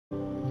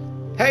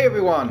Hey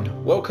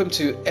everyone, welcome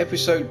to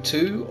episode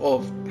 2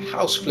 of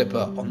House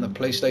Flipper on the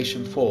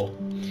PlayStation 4.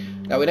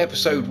 Now in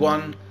episode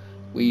 1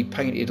 we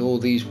painted all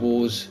these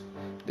walls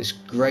this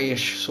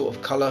greyish sort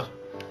of colour.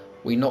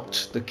 We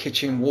knocked the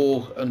kitchen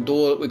wall and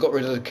door, we got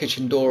rid of the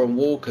kitchen door and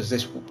wall because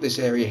this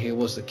area here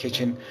was the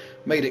kitchen.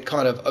 Made it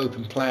kind of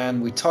open plan.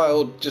 We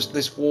tiled just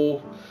this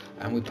wall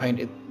and we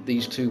painted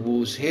these two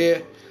walls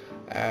here,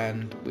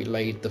 and we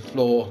laid the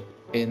floor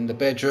in the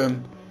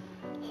bedroom,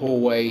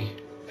 hallway,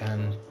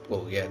 and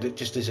well, yeah,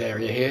 just this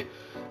area here.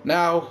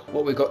 Now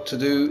what we've got to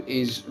do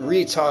is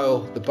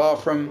retile the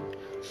bathroom,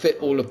 fit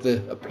all of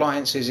the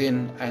appliances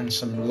in and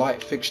some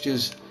light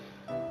fixtures,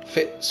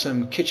 fit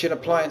some kitchen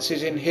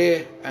appliances in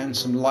here and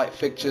some light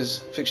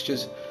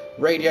fixtures,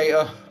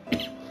 radiator,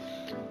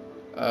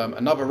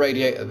 another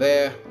radiator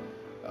there,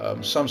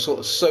 some sort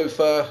of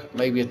sofa,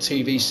 maybe a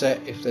TV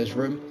set if there's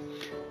room,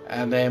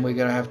 and then we're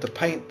going to have to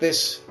paint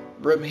this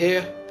room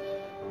here.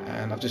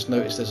 And I've just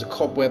noticed there's a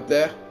cobweb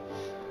there.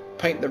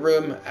 Paint the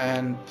room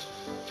and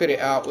fit it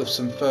out with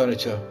some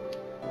furniture,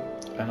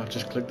 and I've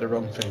just clicked the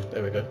wrong thing.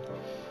 There we go.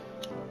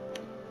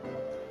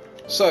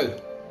 So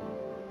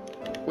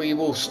we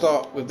will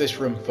start with this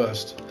room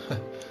first.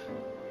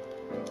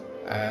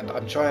 And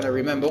I'm trying to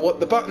remember what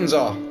the buttons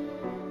are.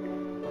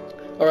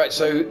 Alright,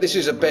 so this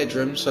is a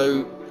bedroom,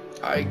 so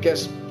I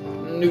guess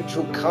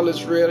neutral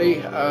colours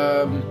really.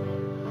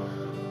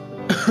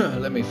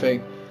 Let me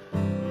think.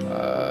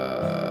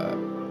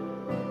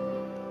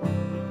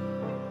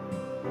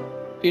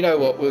 You know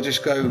what, we'll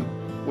just go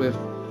with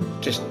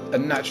just a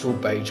natural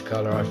beige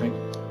colour, I think.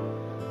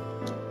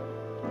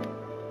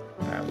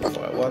 And we'll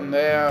put one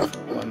there,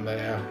 one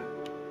there,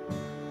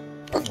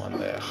 and one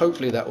there.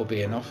 Hopefully that will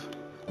be enough.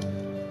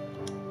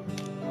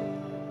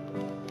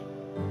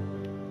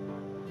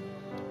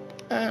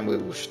 And we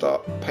will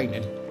start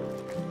painting.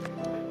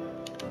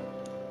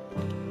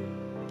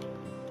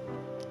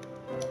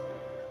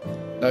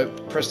 No,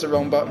 press the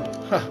wrong button.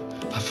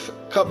 I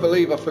can't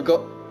believe I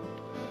forgot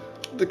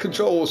the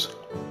controls.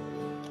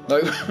 No,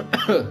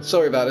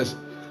 sorry about this.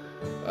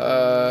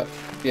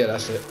 Yeah,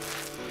 that's it.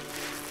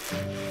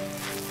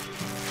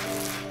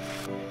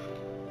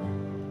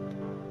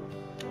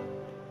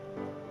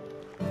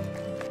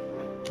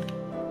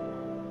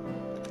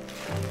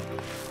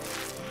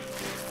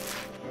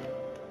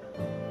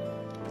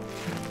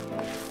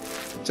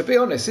 To be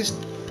honest, this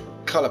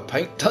colour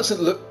paint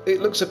doesn't look,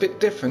 it looks a bit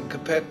different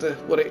compared to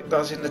what it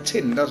does in the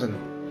tin, doesn't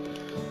it?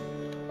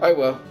 Oh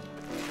well,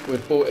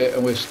 we've bought it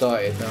and we've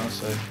started now,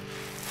 so.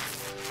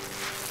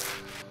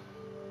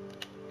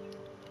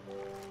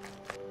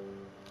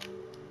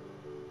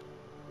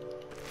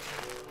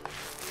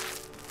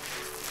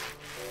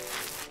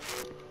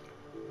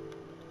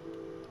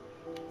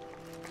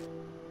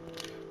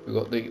 We've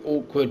got the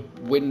awkward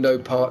window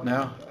part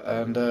now,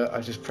 and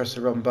I just pressed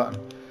the wrong button.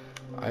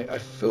 I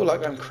feel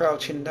like I'm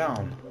crouching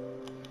down.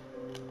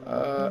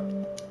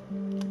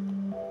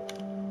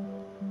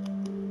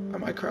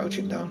 Am I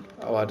crouching down?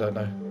 Oh, I don't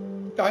know.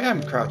 I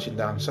am crouching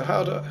down, so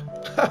how do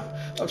I...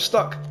 I'm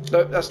stuck.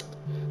 Nope, that's...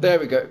 There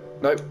we go.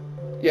 Nope.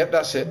 Yep,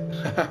 that's it.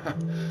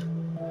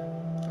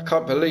 I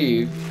can't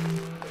believe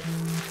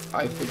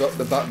I forgot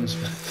the buttons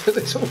for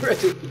this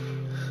already.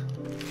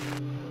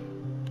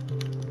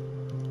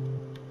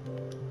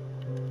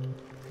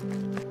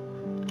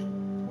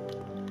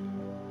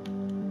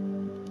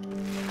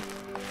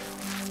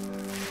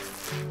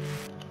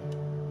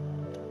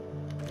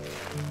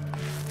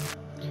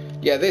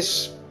 Yeah,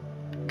 this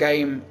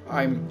game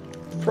I'm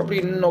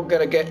probably not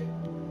going to get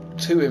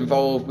too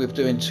involved with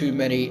doing too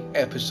many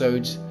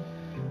episodes,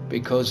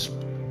 because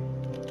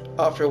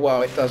after a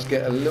while it does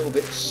get a little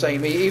bit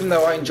samey. Even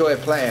though I enjoy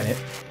playing it,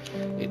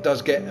 it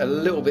does get a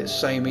little bit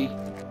samey.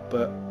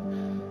 But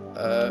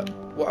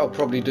what I'll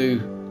probably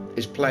do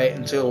is play it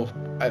until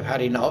I've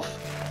had enough,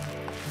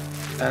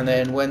 and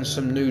then when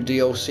some new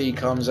DLC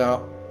comes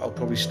out, I'll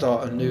probably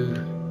start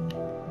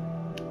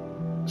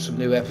some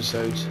new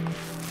episodes.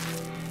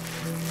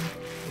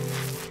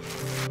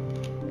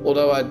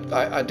 Although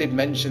I did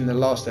mention in the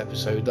last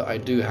episode that I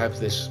do have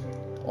this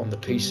on the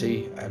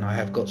PC, and I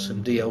have got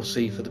some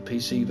DLC for the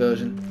PC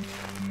version.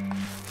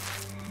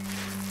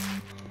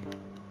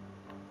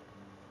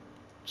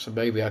 So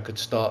maybe I could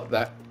start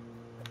that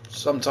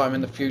sometime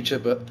in the future,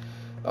 but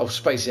I'll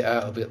space it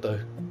out a bit though.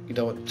 You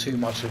don't want too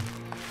much of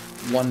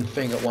one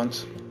thing at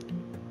once.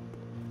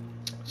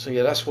 So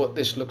yeah, that's what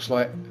this looks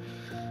like.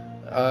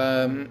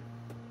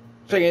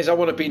 Thing is, I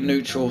want to be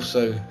neutral,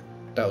 so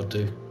that'll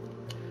do.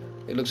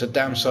 It looks a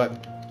damn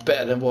sight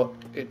better than what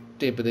it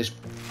did with this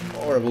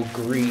horrible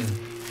green.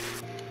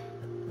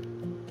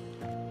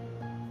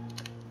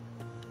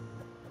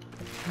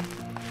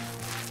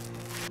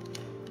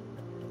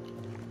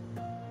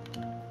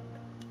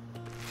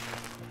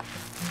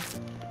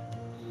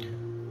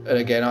 And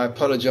again, I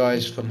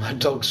apologise for my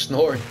dog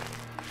snoring.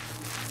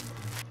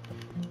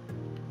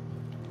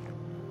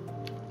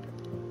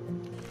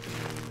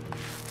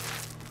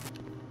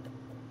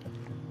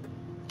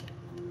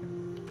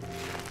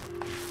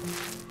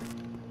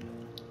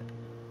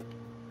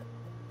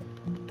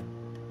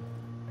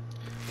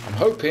 I'm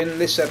hoping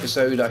this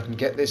episode I can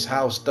get this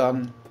house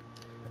done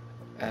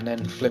and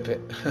then flip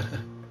it.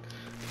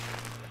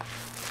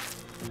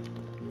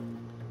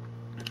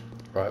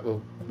 Right,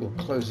 we'll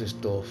close this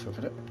door for a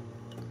minute.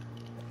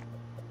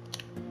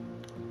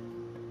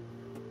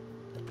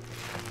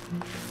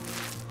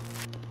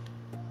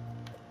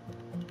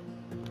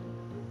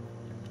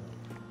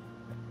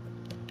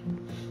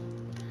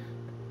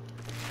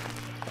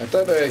 I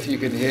don't know if you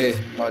can hear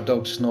my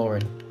dog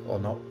snoring or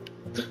not.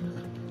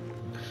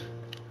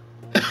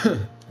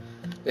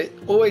 It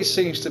always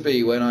seems to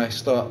be when I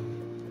start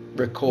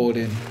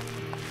recording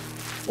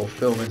or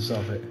filming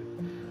something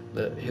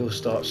that he'll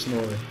start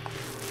snoring.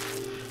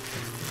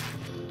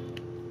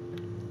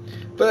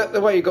 But the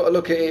way you got to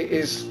look at it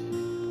is,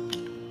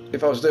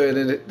 if I was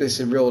doing this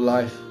in real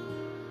life,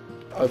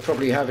 I'd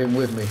probably have him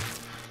with me.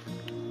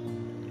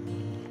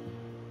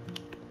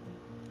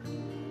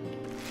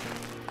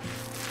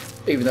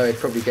 Even though he'd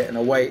probably get in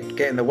the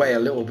way a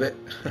little bit.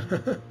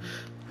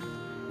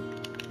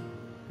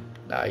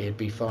 Nah, he'd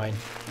be fine.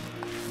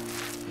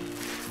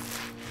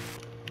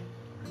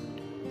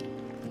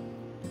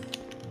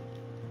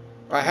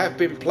 I have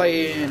been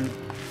playing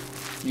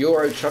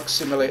Euro Truck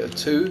Simulator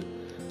 2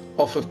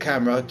 off of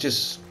camera,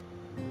 just,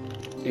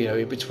 you know,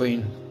 in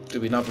between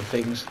doing other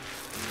things,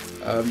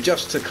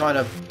 just to kind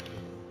of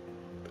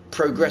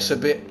progress a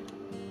bit.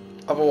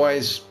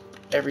 Otherwise,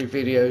 every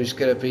video is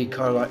going to be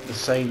kind of like the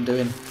same,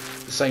 doing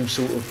the same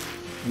sort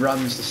of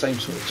runs, the same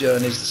sort of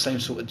journeys, the same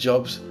sort of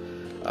jobs.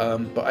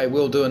 But I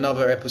will do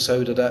another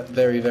episode of that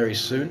very, very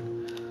soon.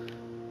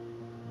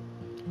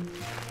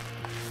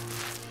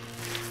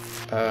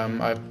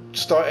 I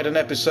started an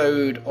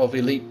episode of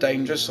Elite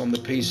Dangerous on the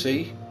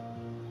PC,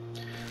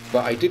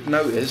 but I did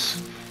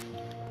notice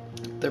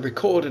the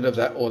recording of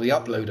that, or the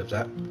upload of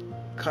that,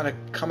 kind of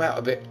come out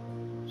a bit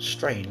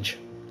strange.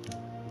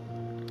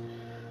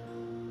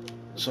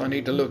 So I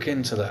need to look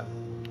into that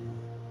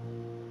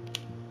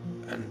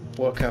and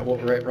work out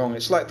what went wrong.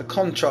 It's like the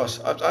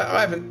contrast.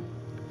 I haven't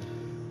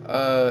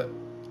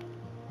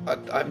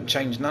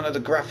changed none of the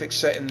graphics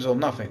settings or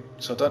nothing,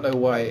 so I don't know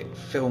why it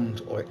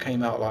filmed or it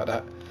came out like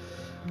that.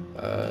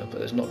 But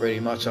there's not really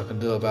much I can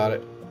do about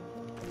it.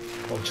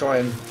 I'll try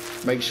and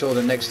make sure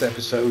the next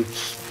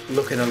episode's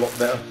looking a lot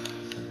better.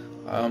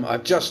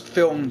 I've just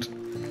filmed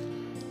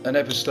an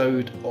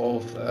episode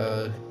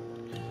of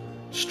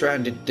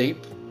Stranded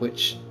Deep,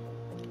 which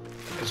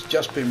has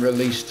just been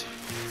released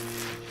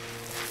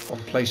on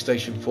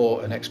PlayStation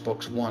 4 and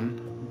Xbox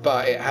One,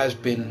 but it has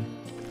been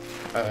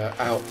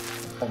out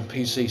on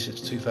PC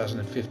since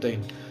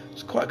 2015.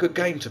 It's quite a good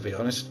game, to be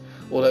honest,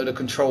 although the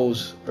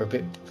controls are a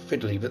bit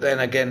fiddly. But then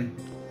again,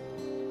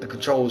 the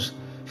controls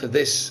for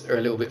this are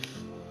a little bit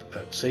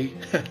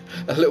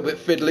a little bit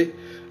fiddly,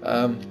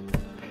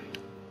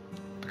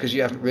 because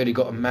you haven't really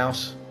got a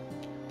mouse.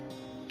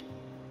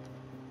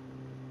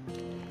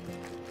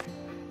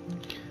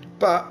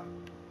 But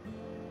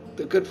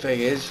the good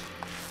thing is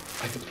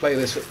I can play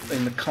this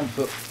in the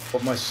comfort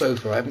of my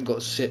sofa. I haven't got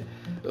to sit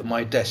at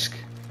my desk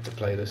to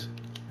play this.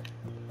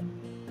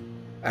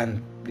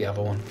 And the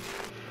other one,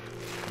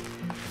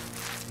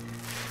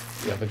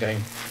 the other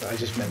game that I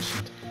just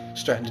mentioned,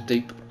 Stranded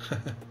Deep.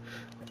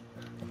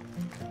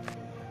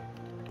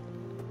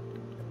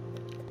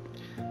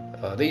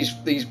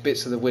 These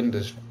bits of the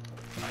windows,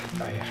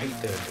 I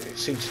hate doing it. It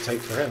seems to take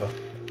forever.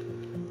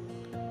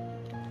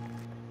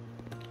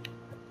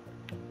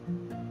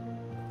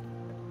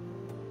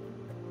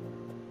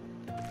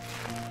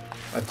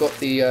 I've got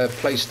the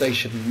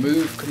PlayStation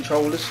Move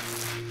controllers.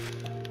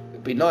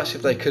 It'd be nice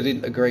if they could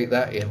integrate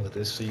that in with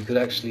this, so you could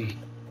actually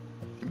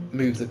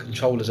move the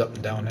controllers up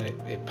and down, and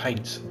it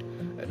paints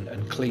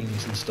and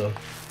cleans and stuff.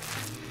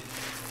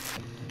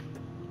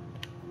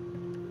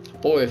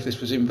 Or if this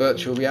was in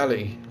virtual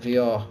reality,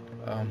 VR.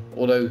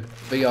 Although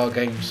VR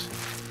games,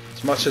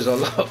 as much as I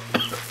love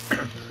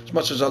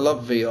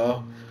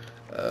VR,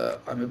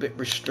 I'm a bit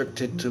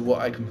restricted to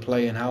what I can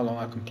play and how long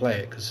I can play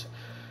it, because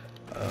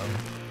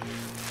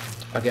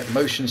I get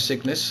motion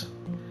sickness,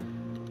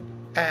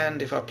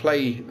 and if I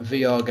play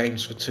VR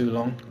games for too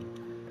long,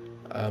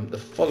 the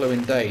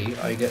following day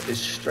I get this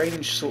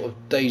strange sort of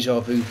deja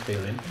vu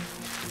feeling,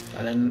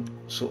 and then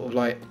sort of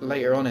like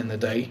later on in the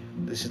day,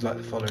 this is like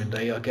the following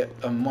day, I get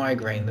a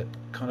migraine that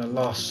kind of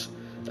lasts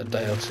a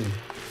day or two.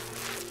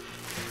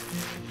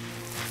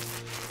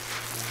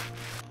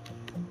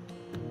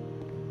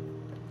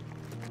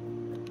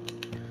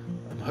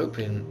 I'm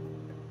hoping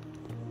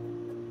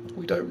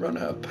we don't run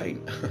out of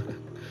paint.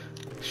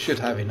 Should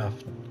have enough,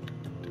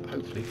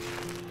 hopefully.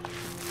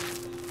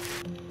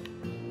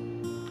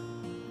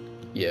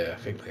 Yeah, I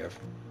think we have.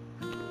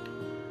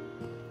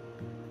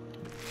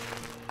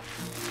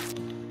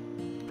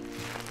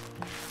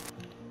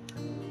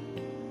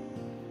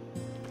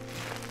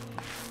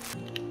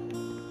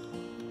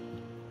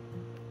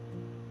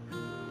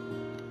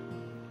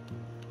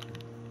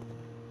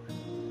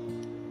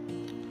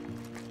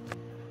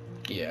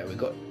 Yeah, we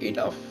got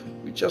enough.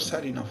 We just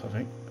had enough, I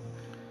think.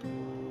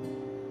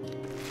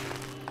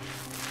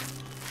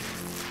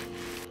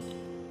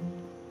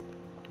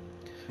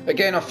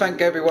 Again, I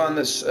thank everyone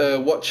that's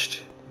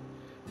watched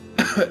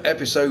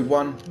episode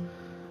 1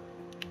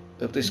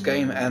 of this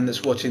game and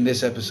that's watching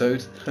this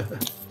episode.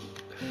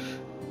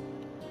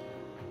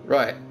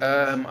 Right,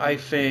 I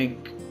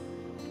think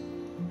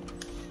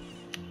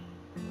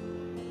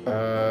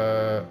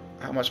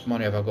how much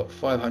money have I got?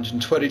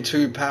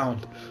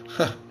 £522.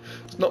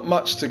 It's not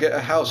much to get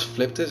a house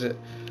flipped, is it?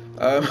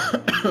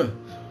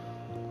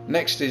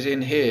 Next is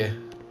in here.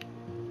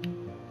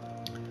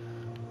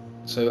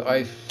 So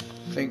I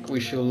think we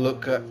shall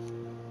look at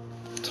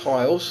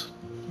tiles.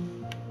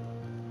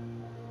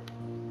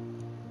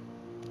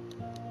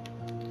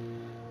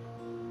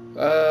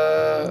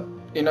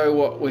 You know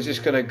what, we're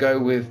just going to go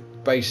with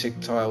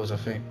basic tiles, I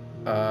think.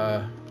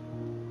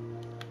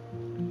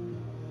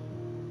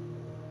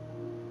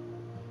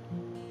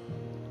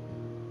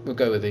 We'll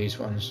go with these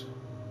ones.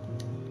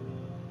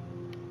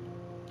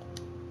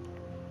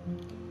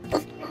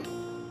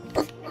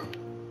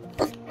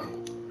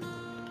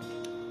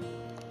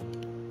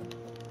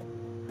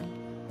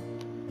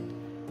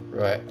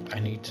 Right, I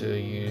need to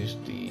use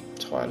the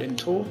tiling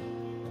tool.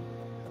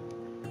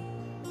 There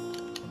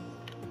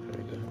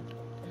we go.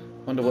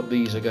 Wonder what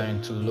these are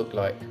going to look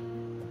like.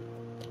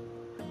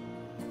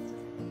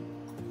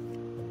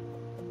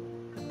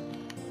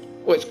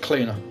 Oh, it's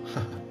cleaner.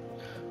 I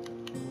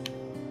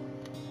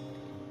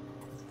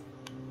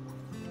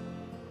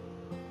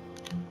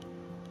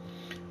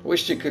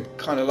wish you could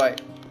kind of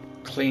like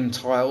clean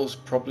tiles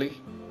properly.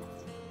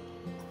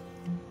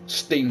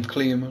 Steam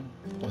clean them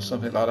or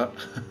something like that.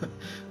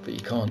 But you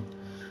can't.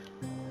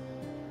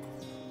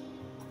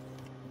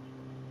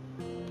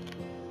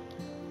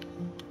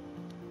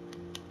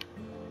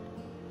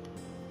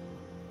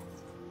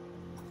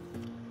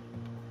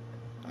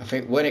 I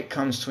think when it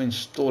comes to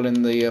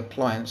installing the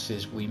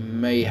appliances, we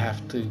may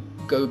have to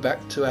go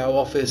back to our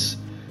office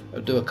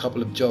and do a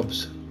couple of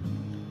jobs,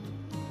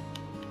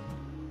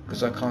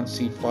 because I can't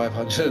see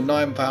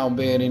 £509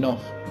 being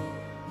enough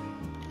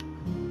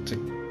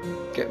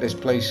to get this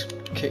place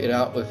kitted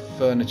out with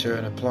furniture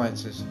and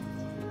appliances.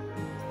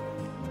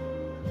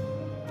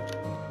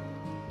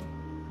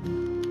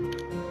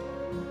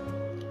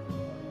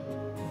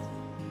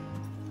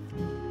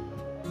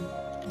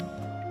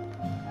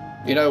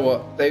 You know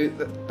what,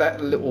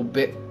 that little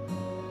bit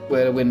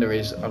where the window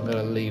is, I'm going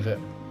to leave it.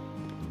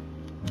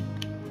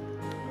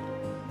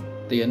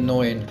 The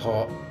annoying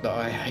part that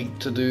I hate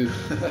to do.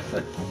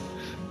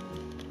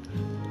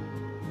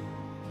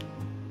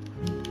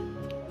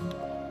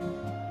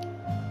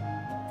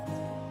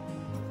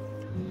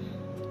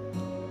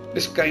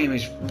 This game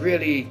is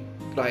really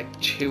like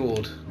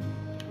chilled.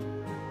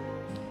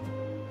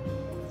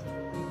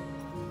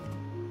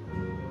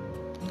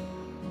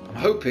 I'm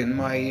hoping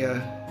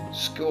my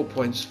skill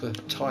points for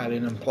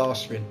tiling and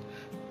plastering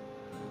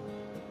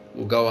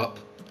will go up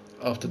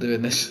after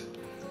doing this,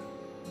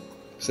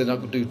 so then I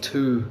can do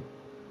two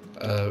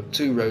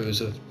rows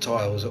of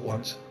tiles at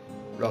once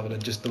rather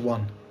than just the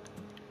one.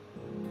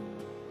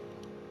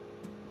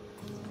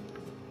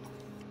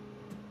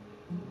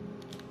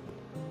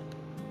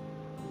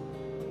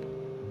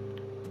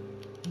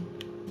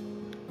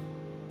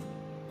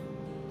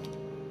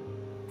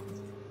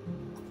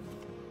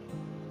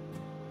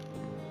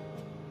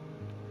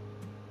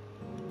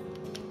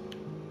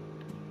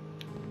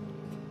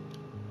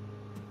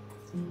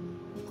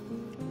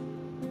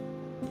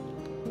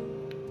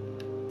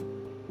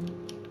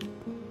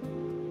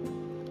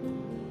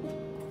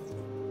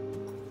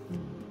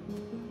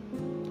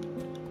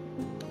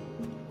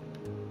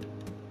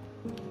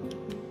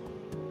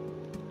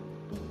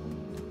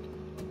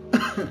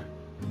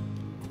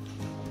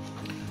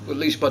 At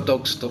least my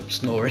dog stopped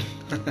snoring.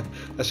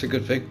 That's a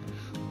good thing.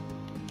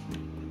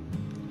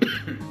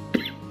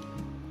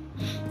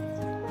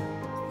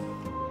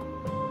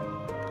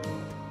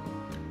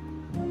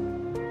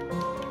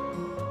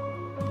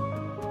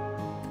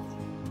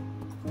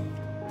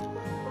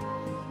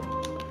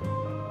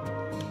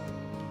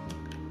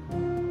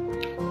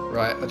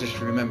 Right, I just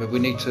remembered we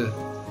need to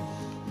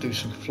do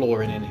some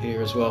flooring in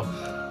here as well.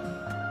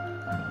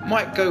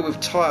 Might go with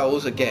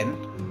tiles again,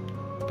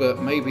 but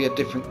maybe a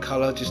different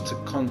colour just to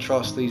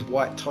contrast these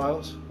white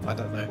tiles. I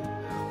don't know.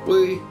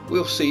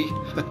 We'll see.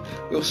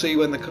 We'll see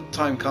when the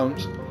time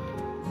comes.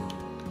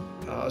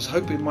 I was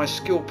hoping my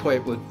skill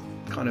point would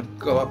kind of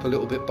go up a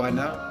little bit by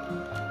now.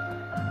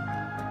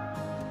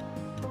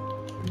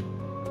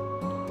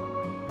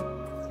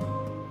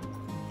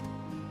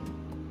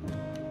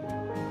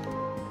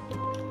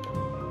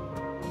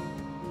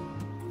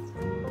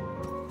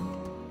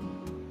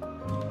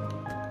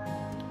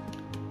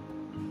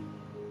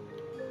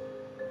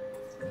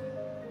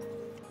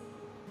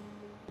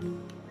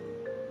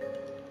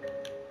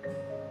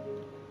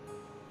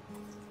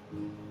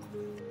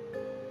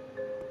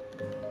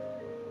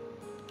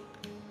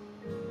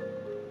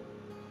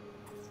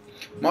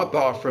 My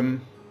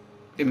bathroom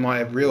in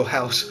my real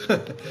house,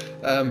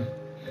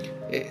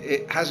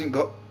 it hasn't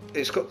got,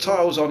 it's got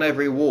tiles on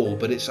every wall,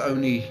 but it's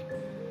only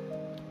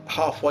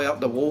halfway up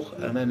the wall,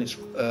 and then it's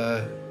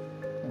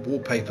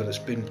wallpaper that's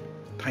been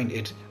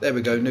painted. There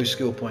we go, new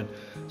skill point.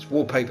 It's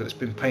wallpaper that's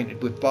been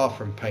painted with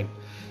bathroom paint.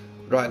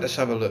 Right, let's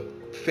have a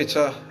look.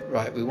 Fitter,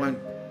 right, we won't.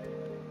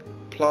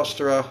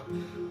 Plasterer,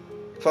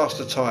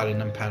 faster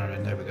tiling and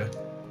panelling, there we go.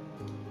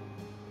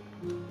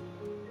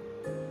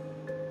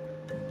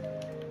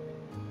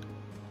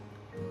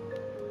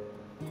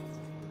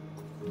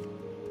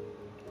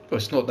 Well,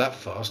 it's not that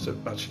fast,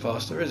 much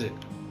faster, is it?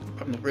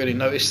 I've not really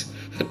noticed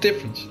a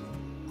difference.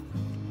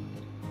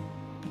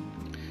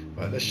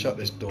 Right, let's shut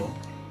this door.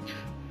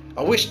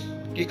 I wish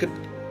you could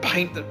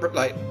paint the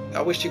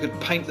I wish you could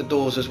paint the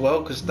doors as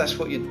well, because that's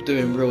what you'd do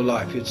in real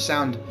life. You'd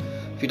sound,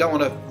 if you don't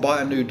want to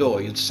buy a new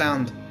door, you'd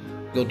sand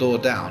your door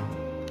down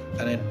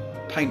and then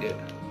paint it.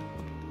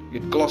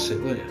 You'd gloss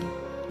it, wouldn't you?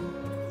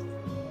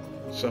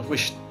 So I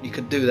wish you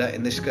could do that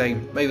in this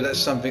game. Maybe that's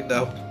something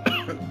they'll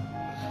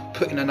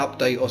put in an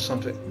update or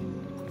something.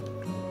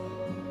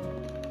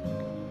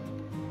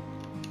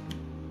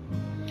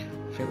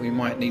 I think we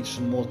might need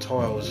some more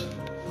tiles.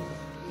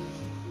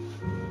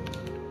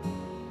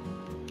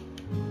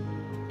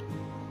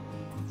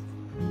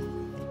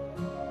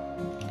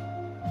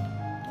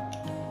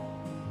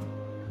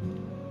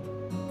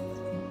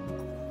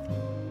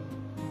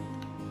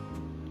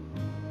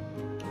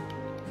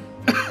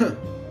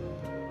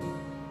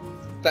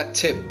 That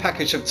tip,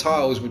 package of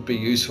tiles would be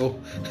useful.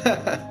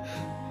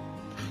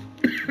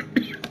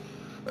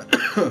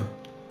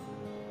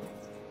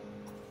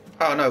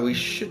 Oh no, we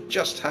should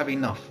just have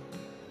enough.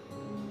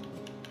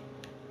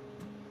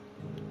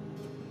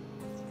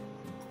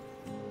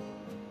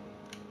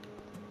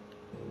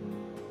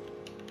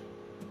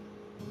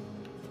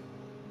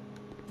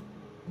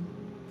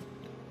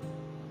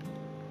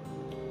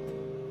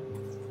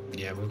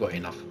 Yeah, we've got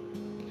enough.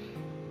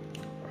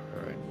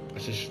 Alright,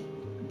 let's just,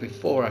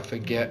 before I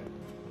forget,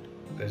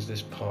 there's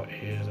this part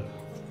here that,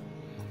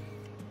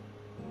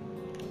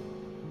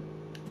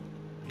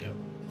 yep,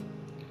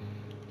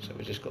 so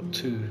we just got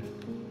two.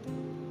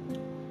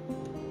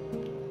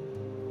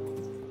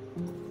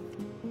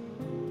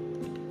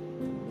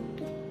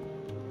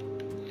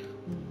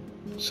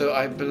 So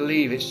I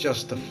believe it's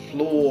just the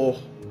floor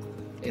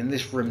in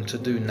this room to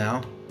do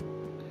now,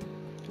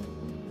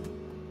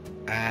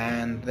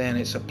 and then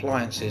it's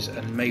appliances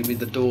and maybe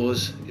the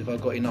doors if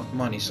I've got enough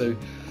money. So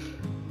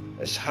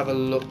let's have a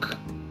look.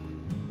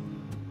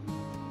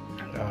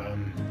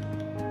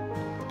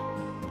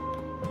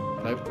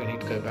 Nope, we need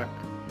to go back.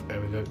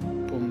 There we go.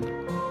 Boom.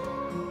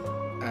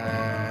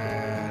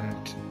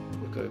 And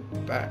we'll go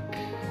back.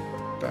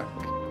 Back.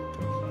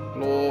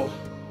 Floor.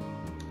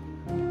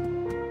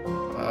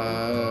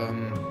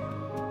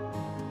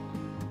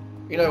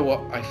 You know what?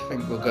 I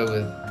think we'll go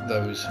with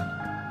those.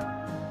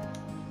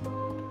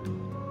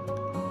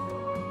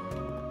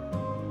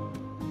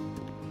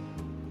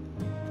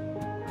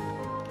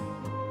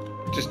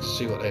 Just to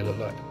see what they look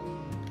like.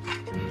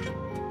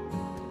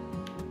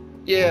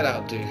 Yeah,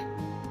 that'll do.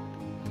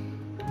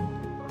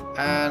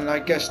 And I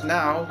guess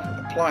now,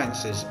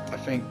 appliances. I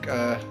think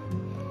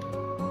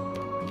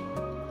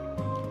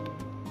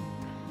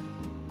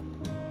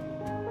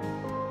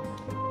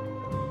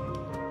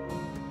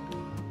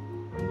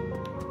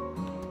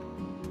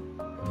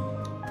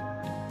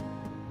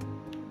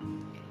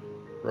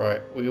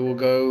right, we'll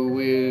go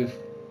with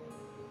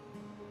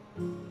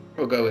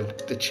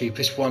the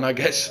cheapest one, I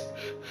guess.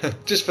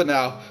 Just for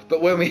now.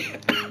 But when we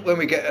when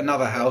we get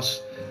another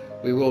house,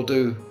 we will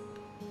do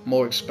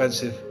more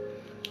expensive.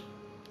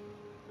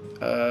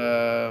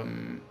 Yeah,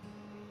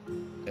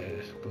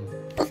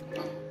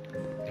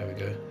 there we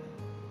go.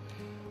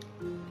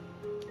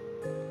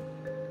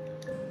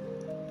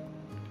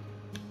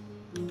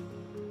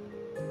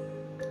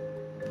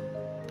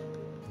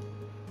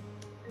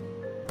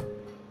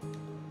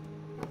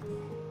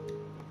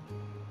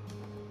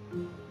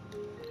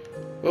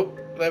 Well,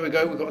 there we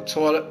go. We've got a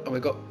toilet and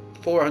we've got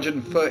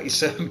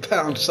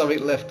 £437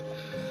 something left.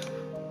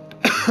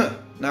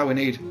 Now we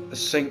need a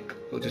sink.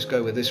 We'll just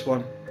go with this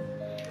one.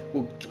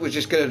 We're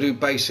just going to do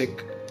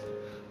basic.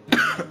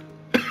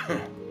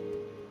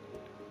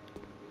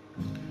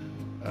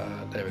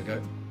 There we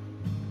go.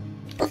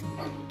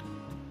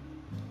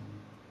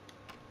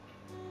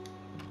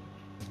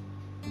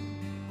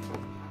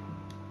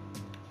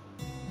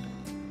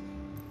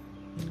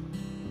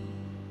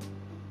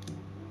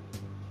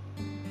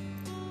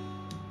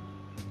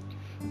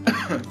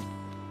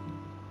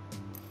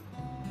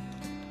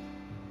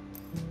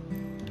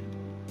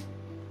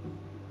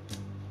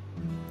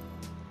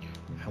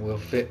 And we'll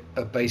fit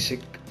a basic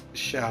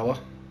shower.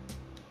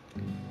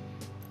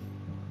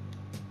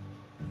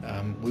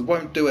 We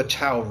won't do a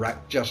towel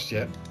rack just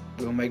yet.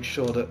 We'll make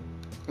sure that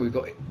we've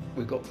got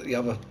the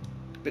other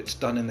bits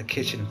done in the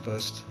kitchen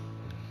first.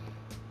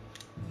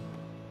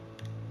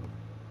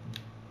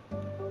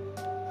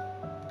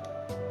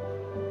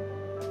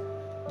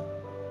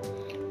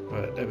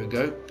 Right, there we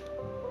go.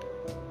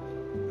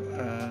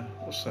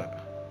 What's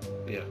that?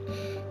 Yeah.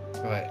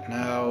 Right,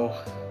 now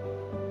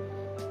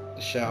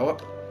the shower.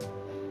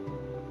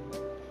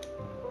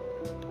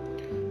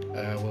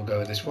 We'll go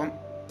with this one.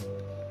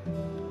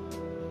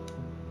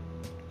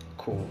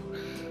 Cool.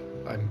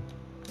 I'm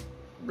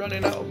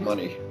running out of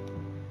money.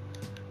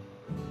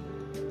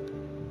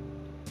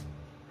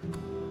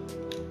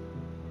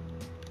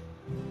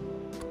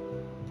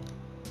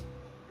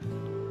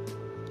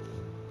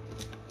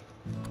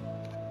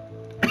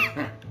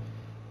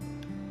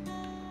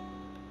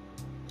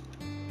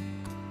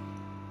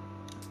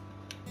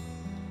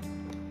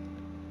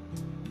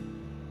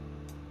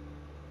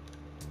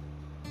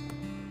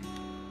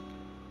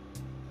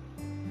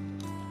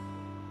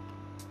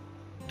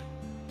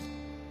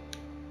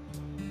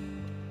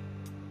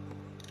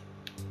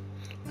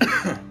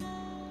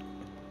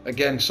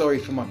 Again, sorry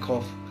for my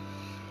cough.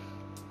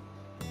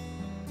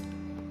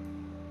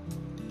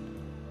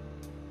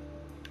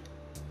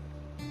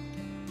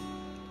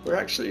 We're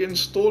actually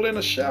installing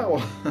a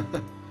shower.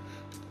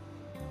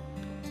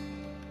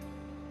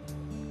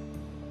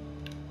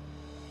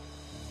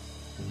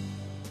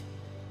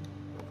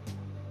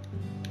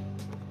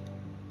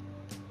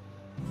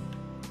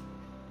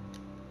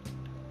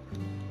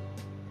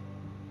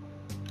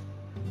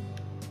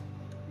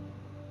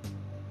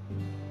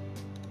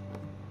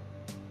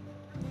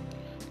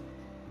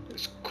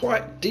 It's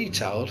quite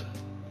detailed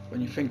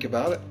when you think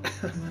about it.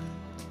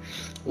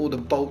 All the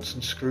bolts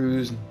and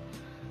screws and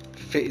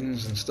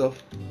fittings and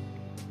stuff.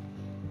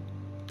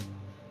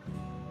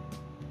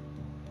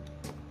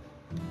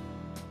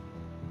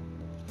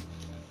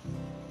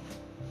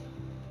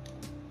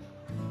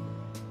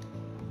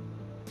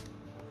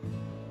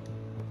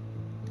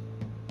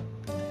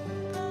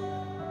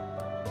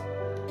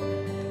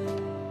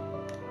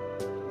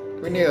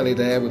 We're nearly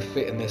there with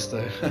fitting this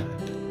though.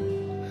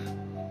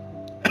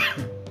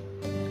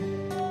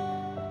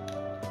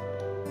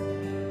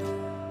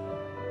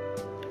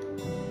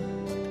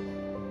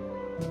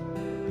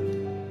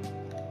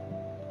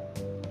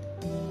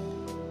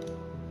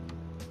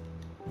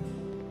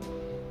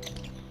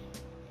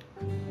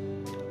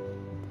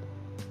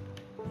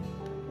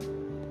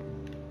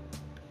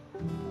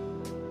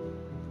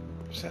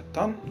 Is that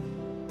done?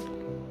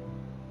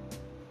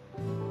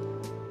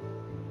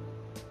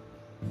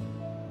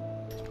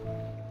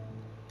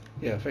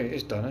 Yeah, I think it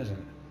is done, isn't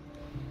it?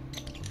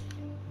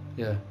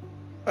 Yeah.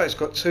 Oh, it's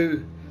got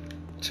two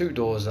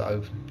doors that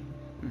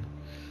open.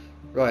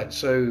 Right,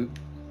 so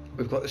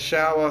we've got the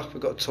shower,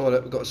 we've got a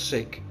toilet, we've got a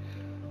sink.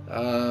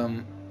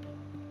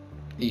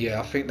 Yeah,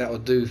 I think that will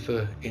do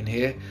for in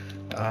here.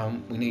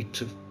 We need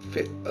to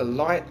fit a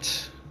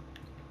light.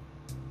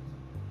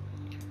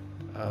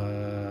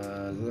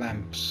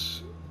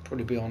 Lamps,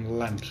 probably be on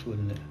lamps,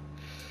 wouldn't it?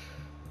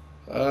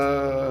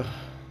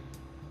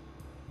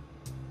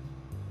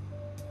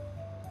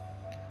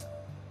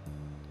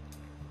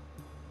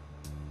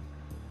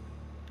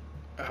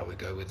 How we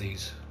go with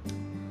these? I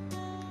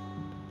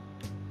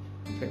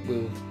think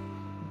we'll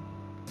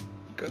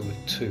go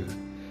with two.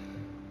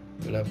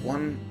 We'll have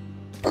one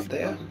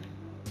there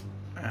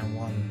and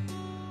one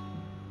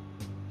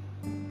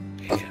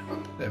here.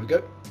 There we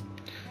go.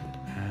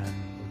 And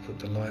we'll put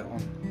the light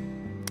on.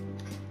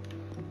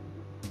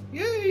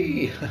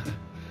 Yay!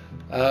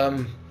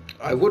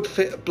 I would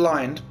fit a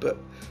blind, but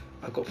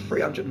I've got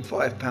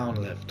 £305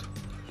 left.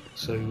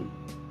 So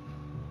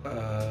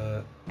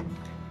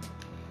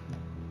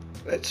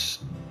let's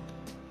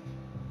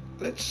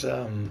let's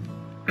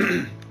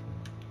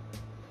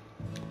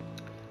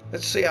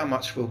see how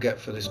much we'll get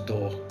for this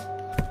door.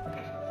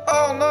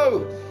 Oh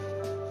no!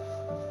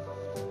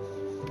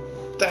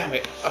 Damn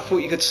it! I thought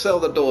you could sell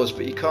the doors,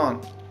 but you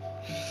can't.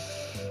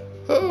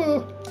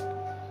 Oh.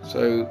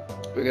 So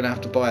we're gonna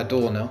have to buy a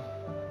door now.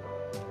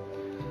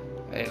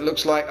 It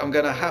looks like I'm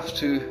gonna have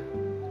to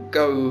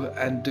go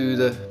and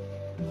do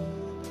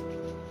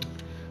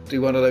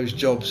one of those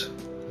jobs.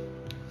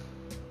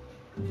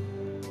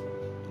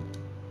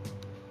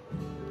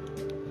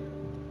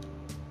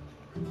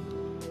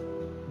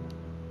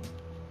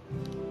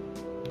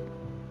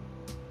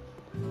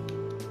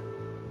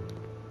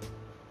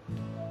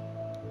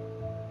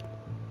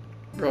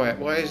 Right,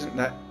 why isn't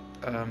that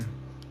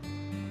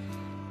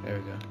there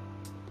we go.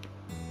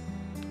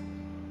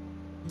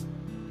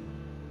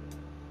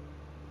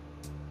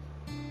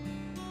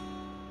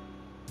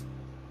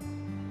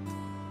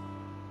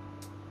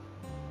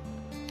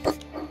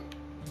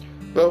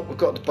 Well, we've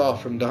got the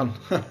bathroom done.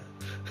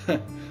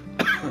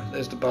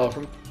 There's the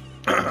bathroom.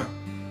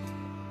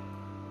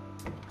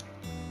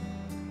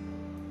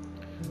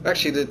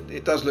 Actually,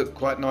 it does look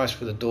quite nice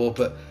for the door,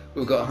 but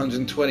we've got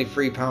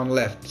 £123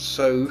 left.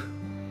 So,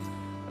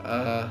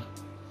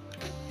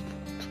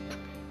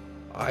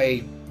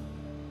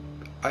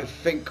 I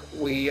think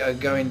we are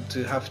going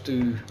to have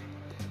to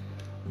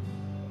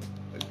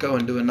go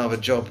and do another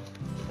job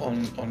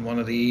on one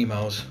of the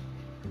emails.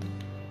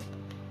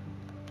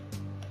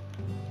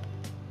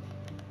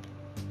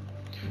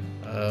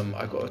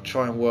 I've got to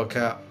try and work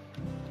out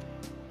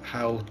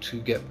how to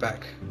get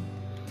back.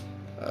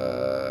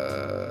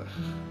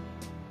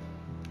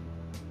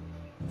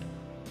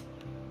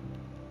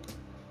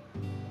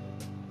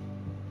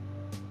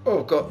 Oh,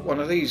 I've got one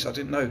of these. I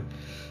didn't know.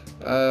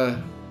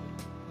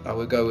 I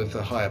will go with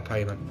the higher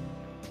payment.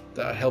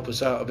 That'll help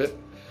us out a bit.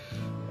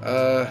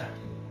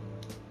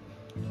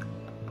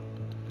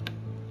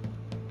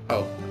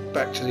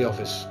 back to the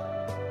office.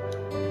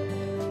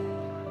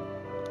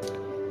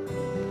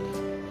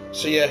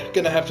 So yeah,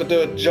 gonna have to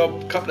do a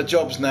couple of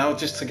jobs now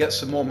just to get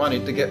some more money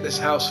to get this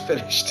house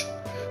finished.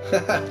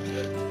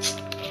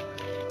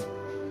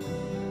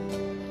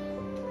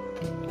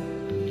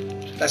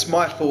 That's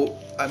my fault.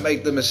 I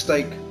made the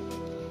mistake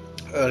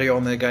early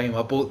on in the game.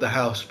 I bought the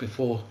house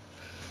before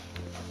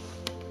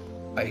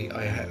I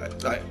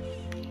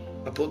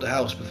bought the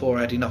house before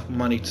I had enough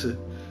money to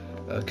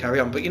carry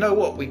on. But you know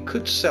what? We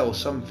could sell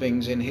some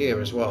things in here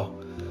as well.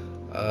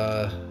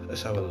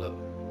 Let's have a look.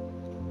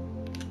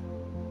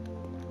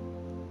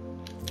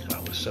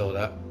 We'll sell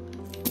that.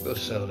 We'll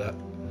sell that.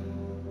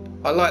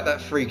 I like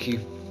that freaky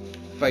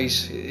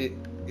face.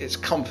 It's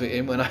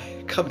comforting when I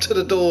come to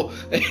the door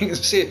and you can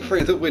see it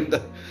through the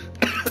window.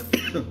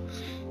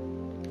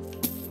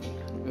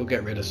 We'll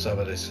get rid of some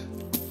of this.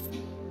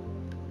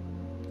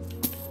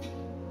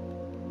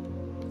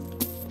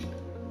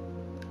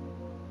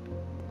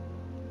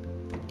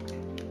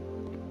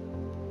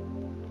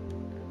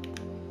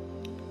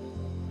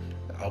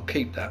 I'll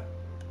keep that.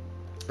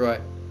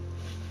 Right.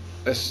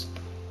 Let's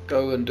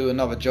go and do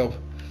another job.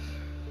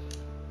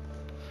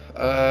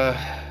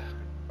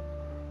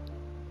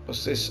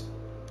 What's this?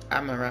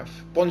 Amaranth.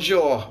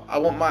 Bonjour. I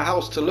want my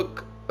house to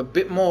look a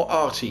bit more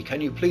arty.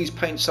 Can you please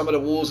paint some of the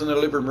walls in the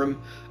living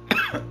room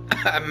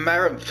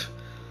amaranth?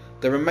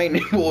 The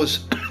remaining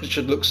walls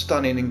should look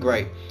stunning in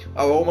grey.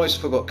 I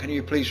almost forgot. Can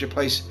you please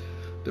replace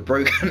the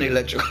broken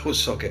electrical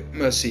socket?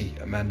 Mercy,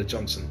 Amanda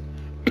Johnson.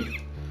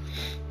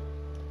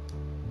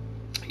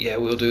 Yeah,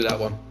 we'll do that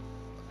one.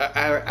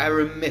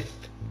 Aramith.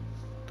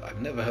 I've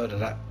never heard of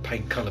that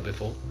paint colour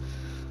before.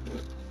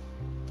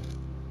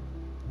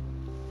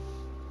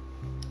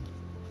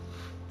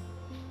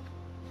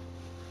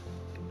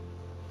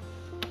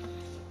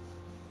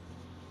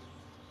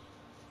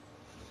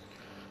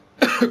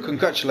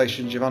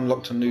 Congratulations, you've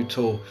unlocked a new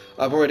tool.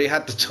 I've already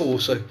had the tool,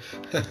 so...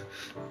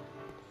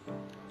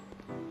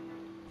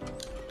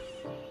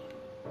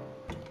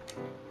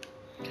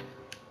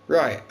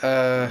 Right,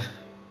 so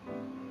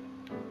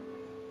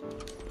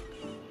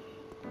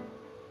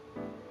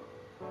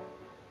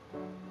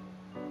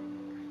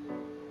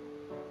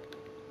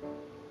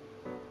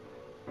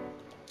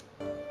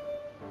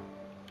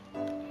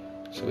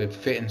we're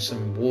fitting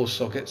some wall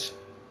sockets.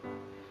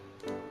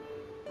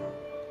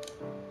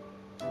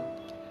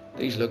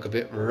 These look a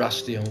bit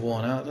rusty and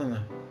worn out, don't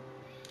they?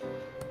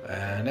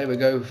 And there we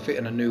go,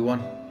 fitting a new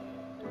one.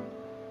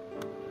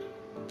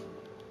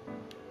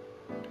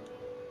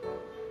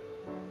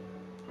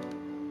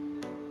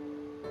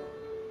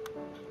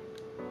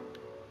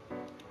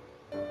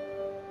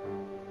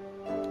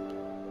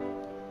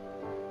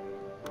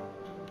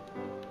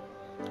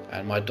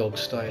 And my dog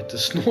started to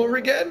snore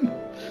again.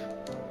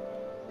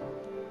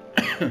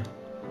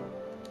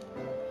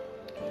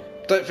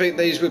 Don't think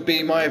these would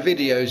be my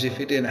videos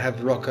if it didn't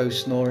have Rocco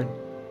snoring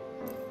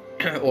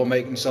or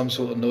making some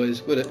sort of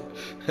noise, would it?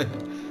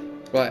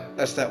 Right,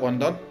 that's that one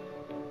done.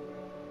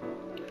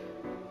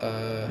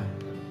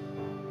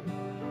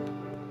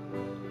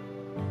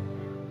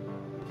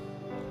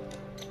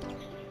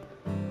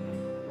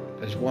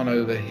 There's one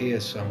over here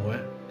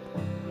somewhere.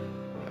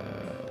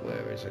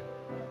 Where is it?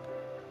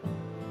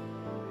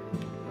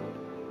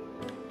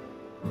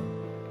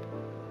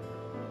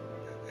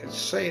 It's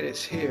saying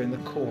it's here in the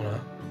corner.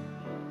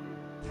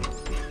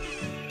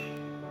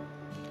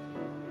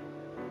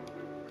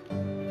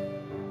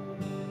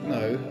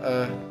 No,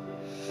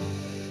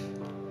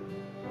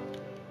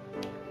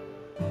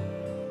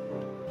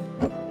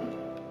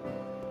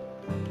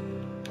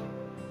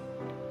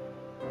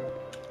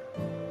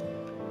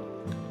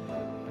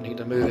 I need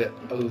to move it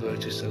over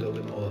just a little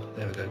bit more.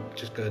 There we go,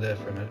 just go there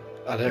for a minute.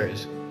 Ah, there it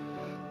is.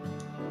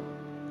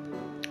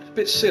 It's a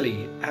bit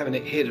silly having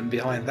it hidden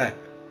behind that,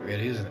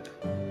 really, isn't it?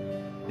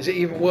 Is it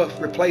even worth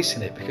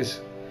replacing it? Because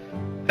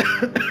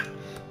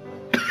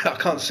I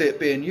can't see it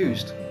being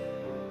used.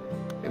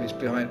 If it's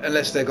behind,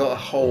 unless they've got a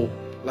hole,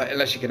 like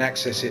unless you can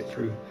access it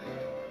through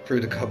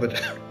the cupboard.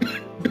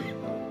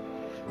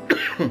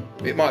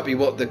 It might be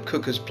what the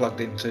cooker's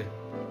plugged into.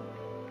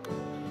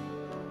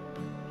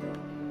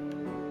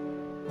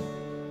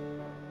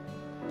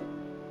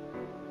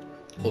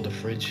 Or the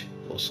fridge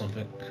or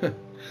something.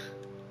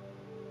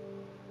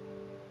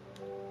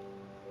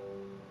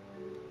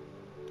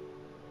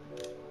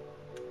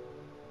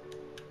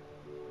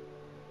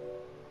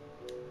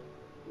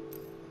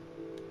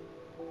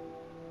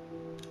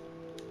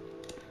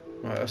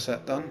 Right, that's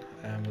that done,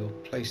 and we'll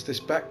place this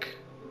back.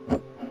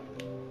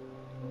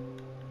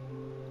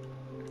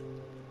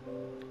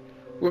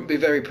 Wouldn't be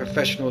very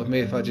professional of me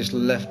if I just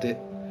left it.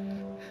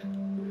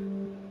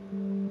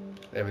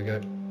 There we go.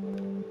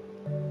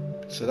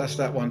 So that's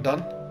that one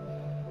done.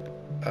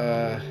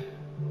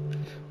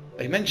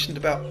 They mentioned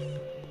about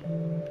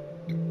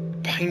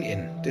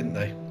painting, didn't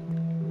they?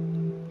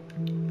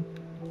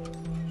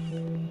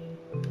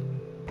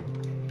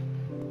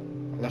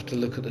 I'll have to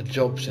look at the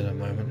jobs in a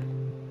moment.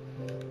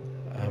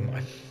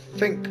 I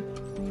think,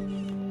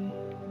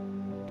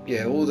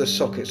 yeah, all the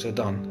sockets are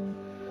done.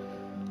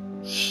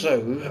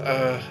 So,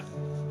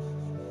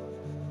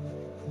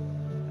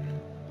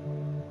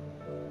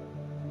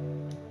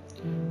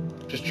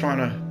 Just trying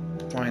to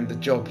find the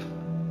job.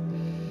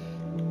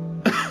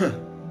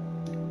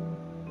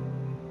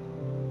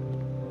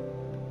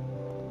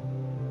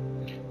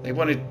 They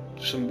wanted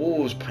some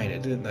walls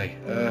painted, didn't they?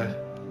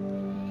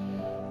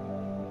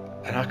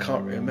 And I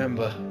can't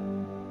remember.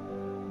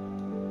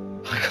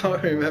 I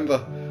can't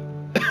remember.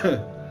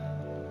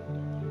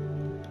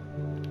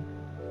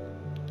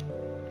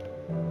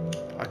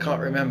 I can't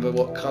remember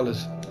what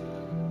colours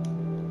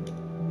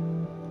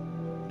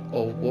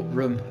or what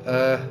room.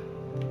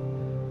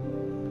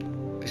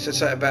 It said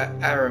something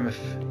about Aramis.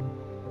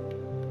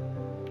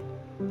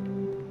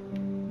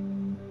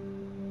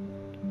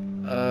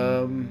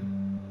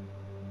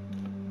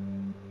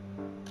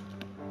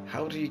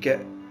 How do you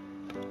get?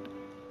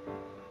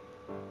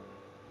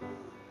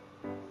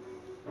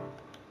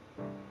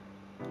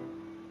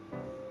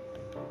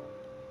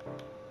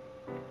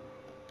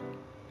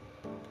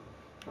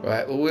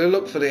 Right. Well, we'll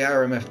look for the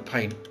Aramis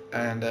paint,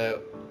 and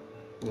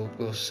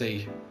we'll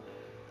see.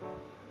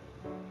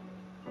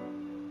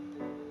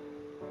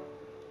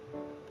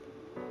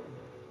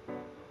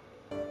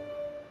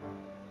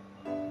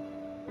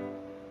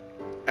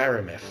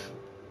 Aramis.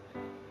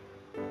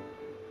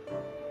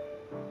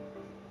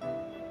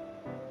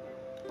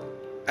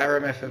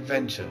 Aramis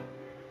Adventure.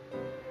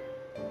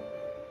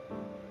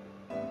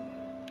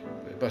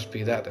 It must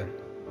be that then.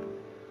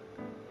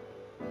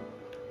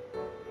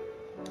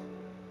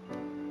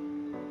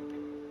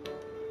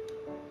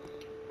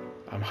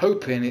 I'm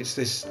hoping it's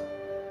this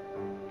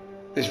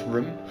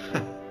room.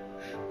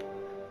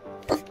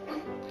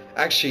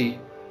 Actually,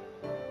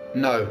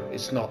 no,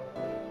 it's not.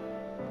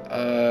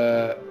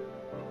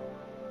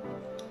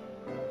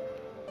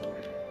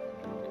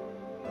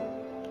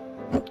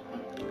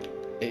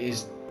 It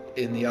is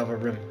in the other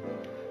room,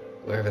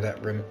 wherever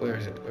that room. Where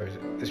is it? Where is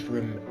it? This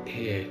room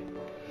here.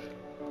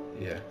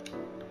 Yeah,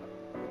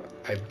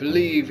 I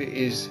believe it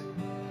is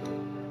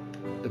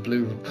the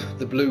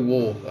blue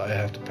wall that I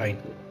have to paint.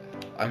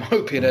 I'm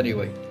hoping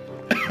anyway.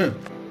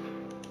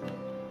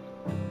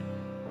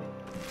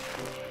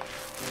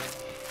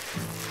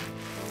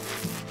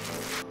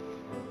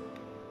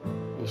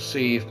 We'll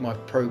see if my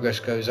progress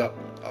goes up.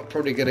 I'm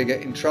probably going to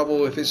get in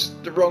trouble if it's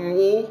the wrong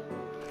wall.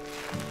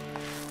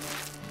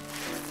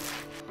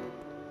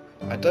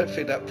 I don't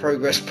think that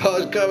progress bar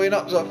is going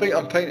up, so I think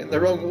I'm painting the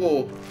wrong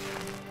wall.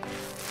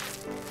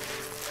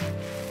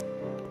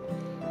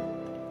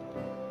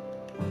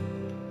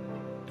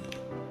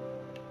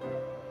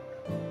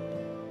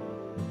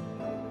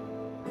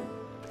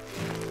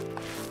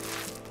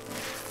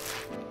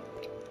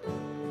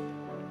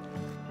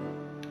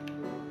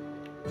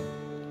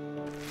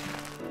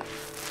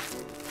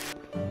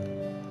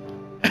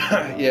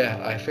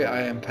 Yeah, I think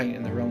I am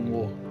painting the wrong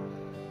wall.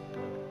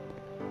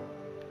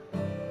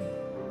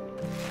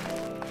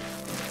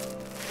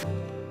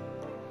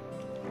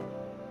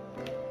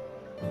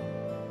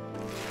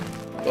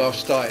 Well, I've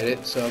started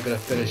it, so I'm going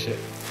to finish it.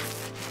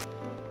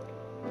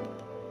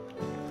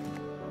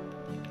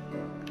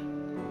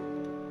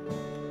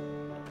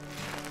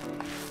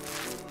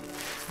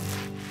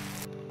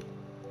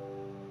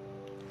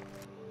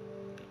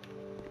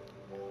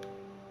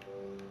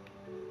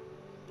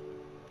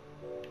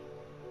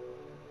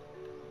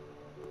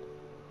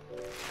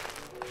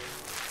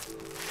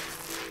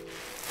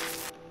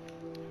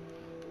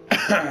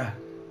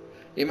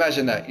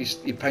 Imagine that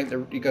you paint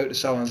you go to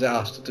someone's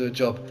house to do a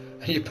job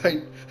and you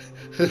paint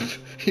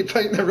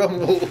the wrong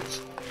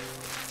walls.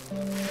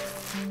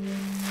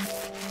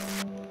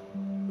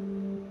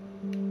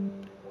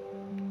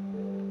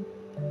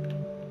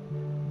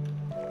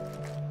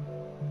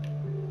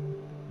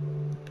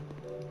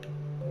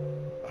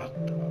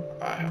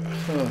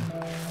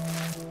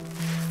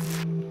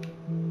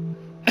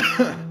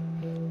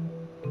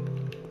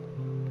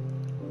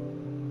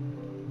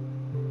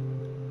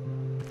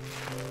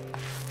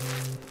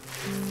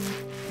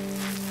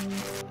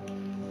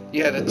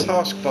 Yeah, the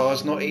task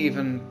bar's not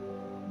even,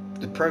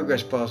 the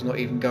progress bar's not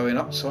even going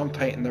up, so I'm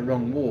painting the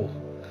wrong wall.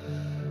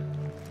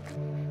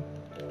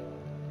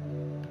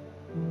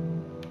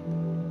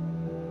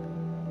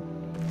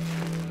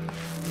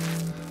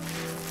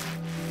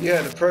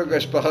 Yeah, the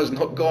progress bar's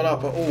not gone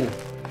up at all.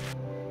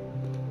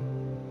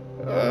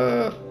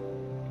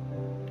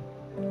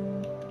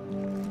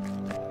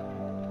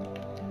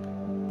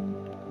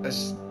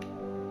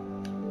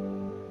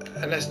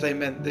 Unless they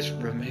meant this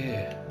room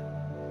here.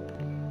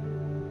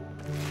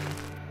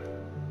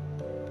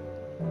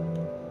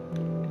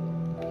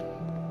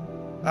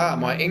 Ah,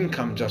 my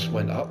income just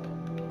went up.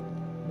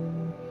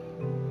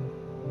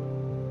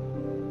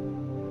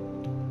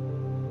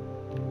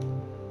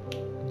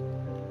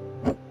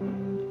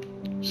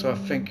 So I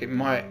think it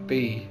might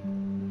be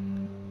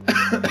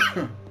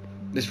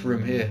this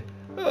room here.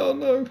 Oh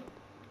no.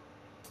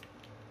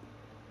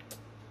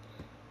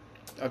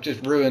 I've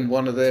just ruined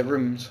one of their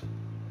rooms.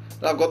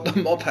 I've got the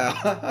mop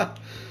out.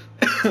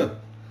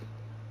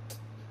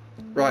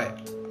 Right,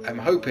 I'm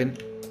hoping.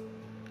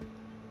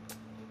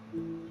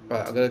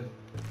 Right, I'm gonna.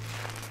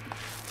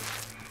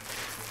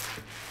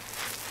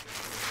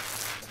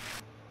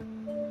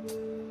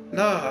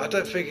 No, I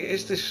don't think it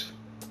is this.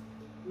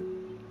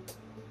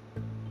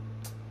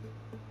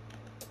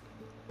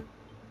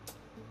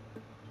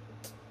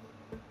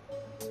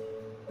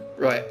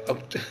 Right,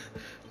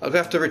 I'll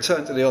have to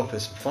return to the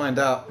office and find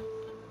out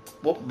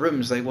what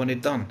rooms they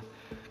wanted done.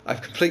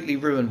 I've completely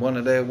ruined one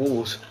of their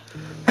walls.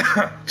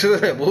 2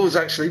 of their walls,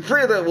 actually.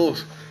 3 of their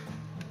walls.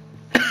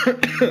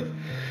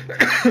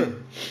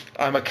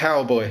 I'm a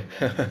cowboy,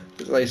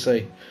 as they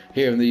say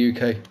here in the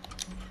UK.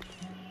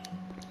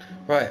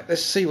 Right,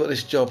 let's see what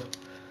this job.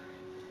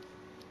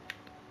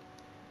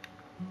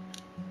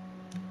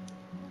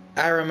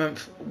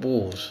 Aramonth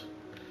Walls.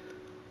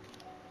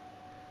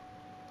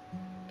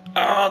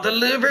 Ah, the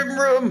living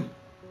room.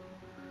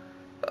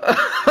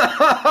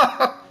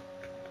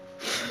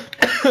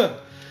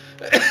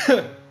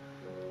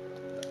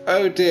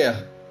 Oh dear.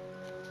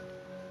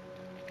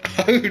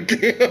 Oh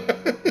dear.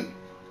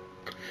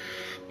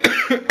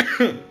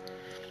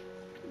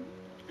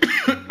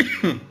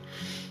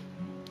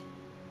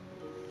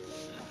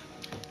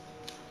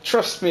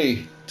 Trust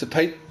me to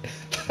paint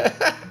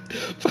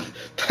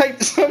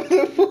paint some of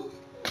them.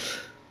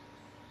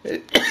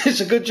 It's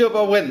a good job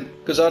I went,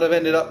 because I'd have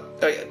ended up.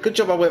 Good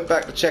job I went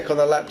back to check on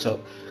the laptop,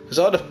 because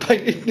I'd have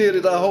painted nearly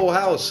the whole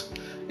house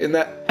in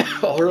that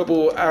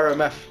horrible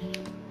Aramonth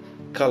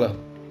colour.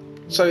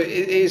 So it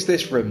is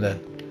this room then.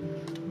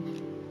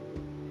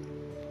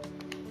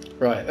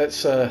 Right,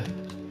 let's right,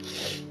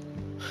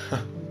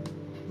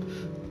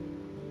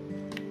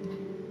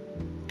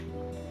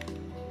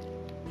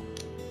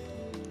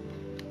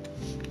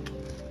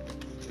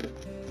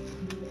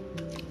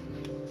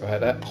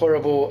 that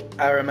horrible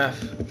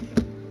Aramonth.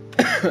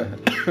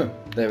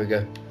 There we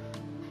go.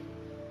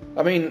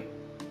 I mean,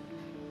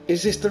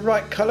 is this the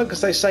right colour?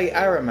 Because they say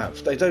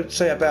Aramonth. They don't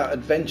say about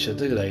adventure,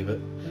 do they? But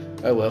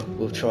oh well,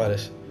 we'll try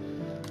this.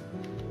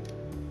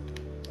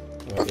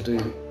 Right,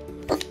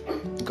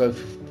 we'll go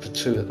for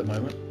 2 at the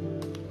moment.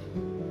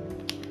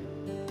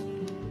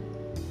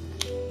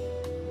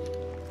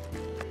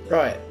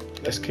 Right,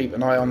 let's keep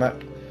an eye on that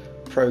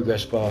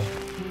progress bar.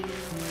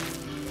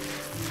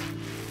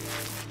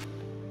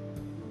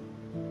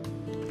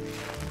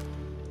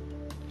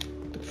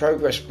 The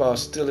progress bar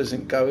still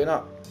isn't going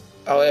up.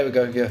 Oh, there we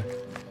go, yeah.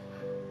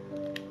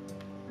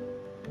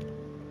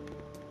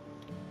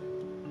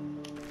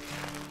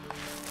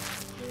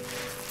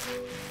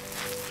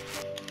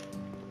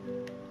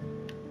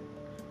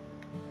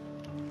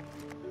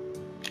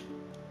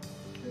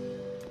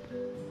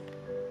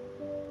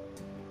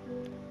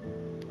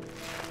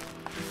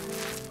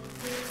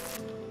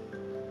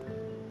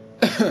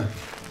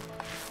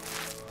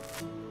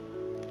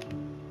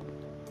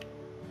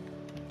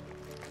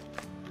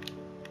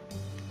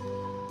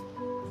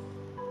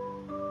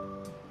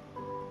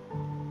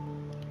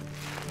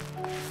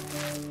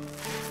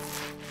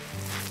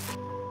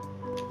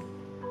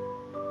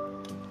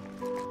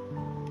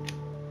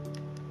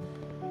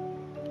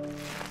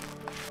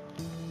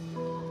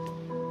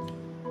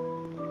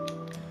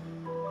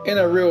 In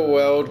a real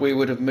world, we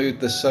would have moved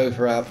the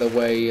sofa out the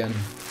way and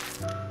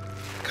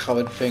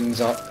covered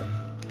things up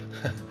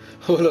and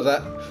all of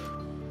that.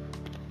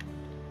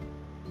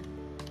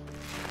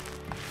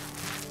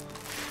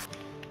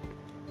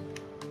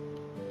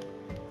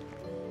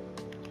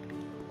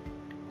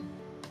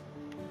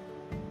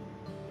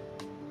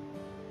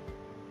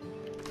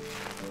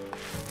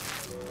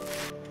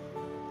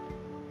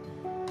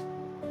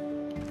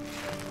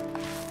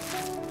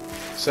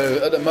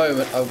 So at the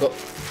moment I've got,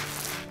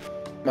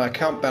 my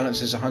account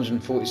balance is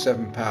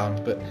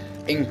 £147, but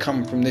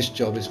income from this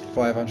job is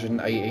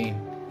 £518.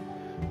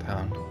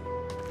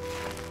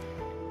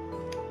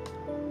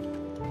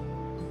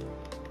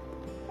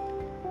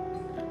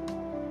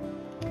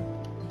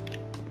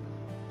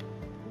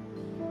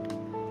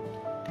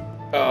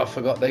 Oh, I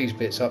forgot these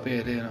bits up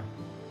here, didn't I?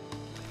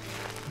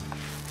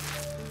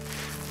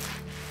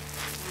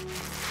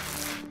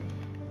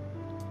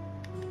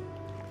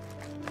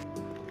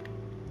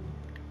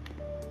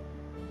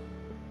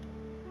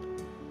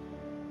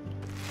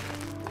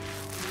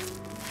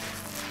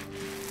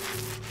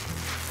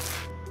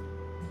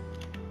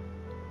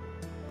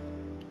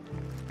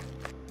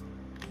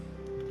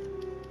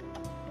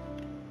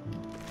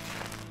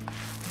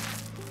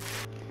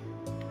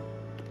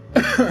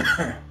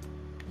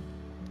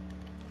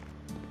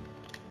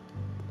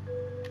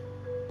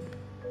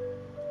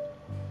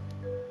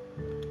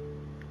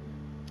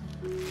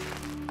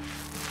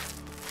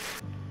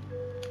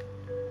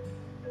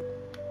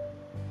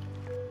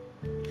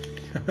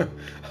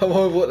 I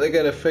wonder what they're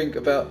going to think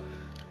about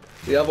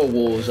the other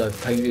walls I've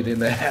painted in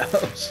their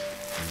house.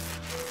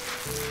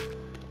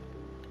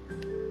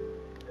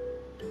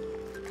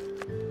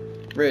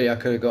 Really, I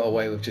could have got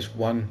away with just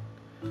one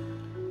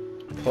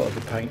pot of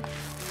the paint.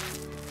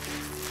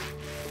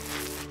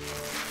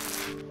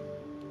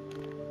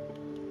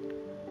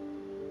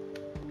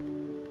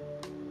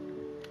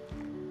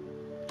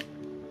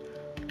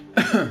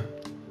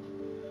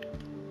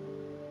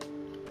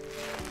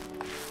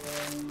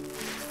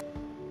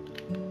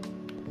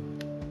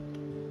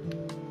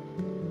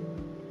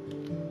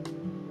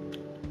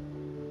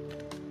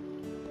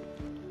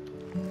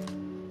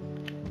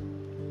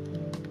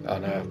 Oh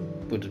no,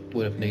 would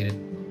have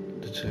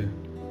needed the 2.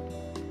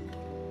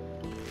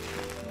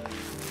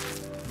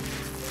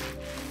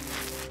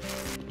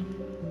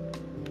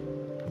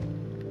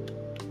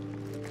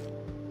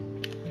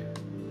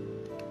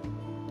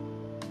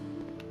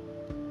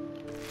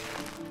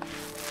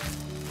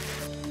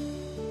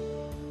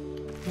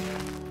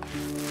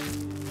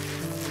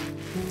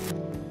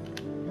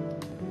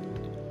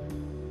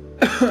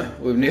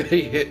 We've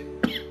nearly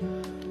hit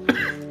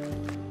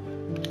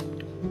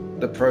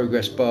the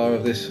progress bar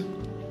of this.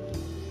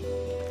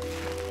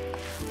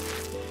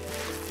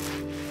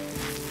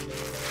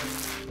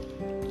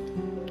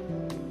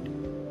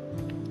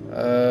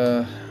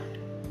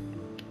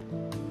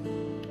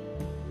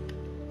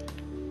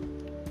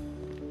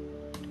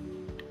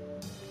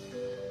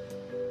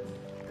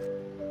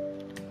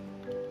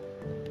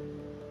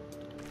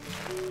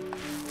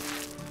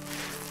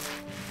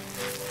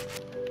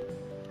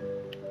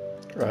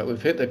 Right,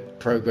 we've hit the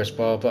progress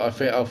bar, but I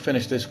think I'll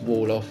finish this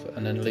wall off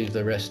and then leave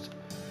the rest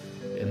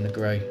in the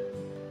grey.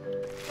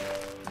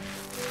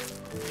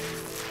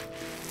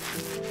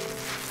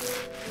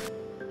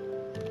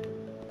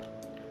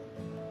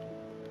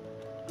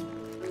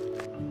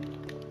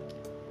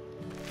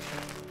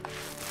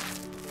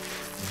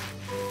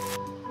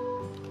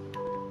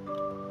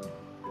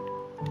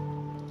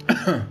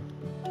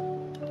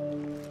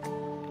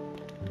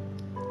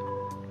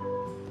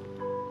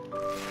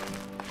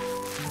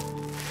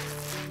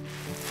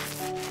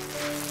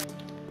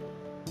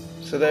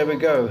 So there we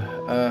go.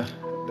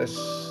 Let's.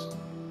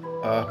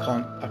 I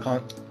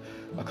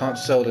can't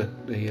sell the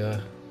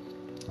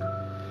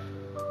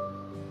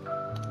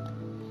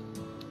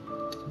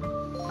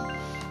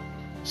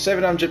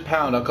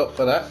 £700 I got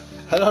for that,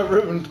 and I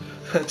ruined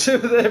 2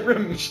 of their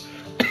rooms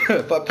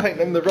by painting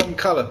them the wrong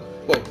colour.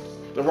 Well,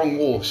 the wrong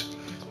walls.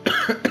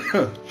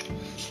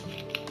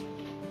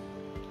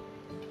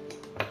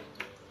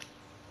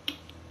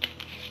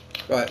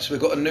 Right, so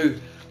we've got a new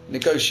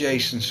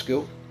negotiation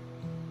skill.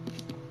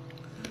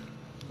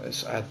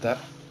 Let's add that.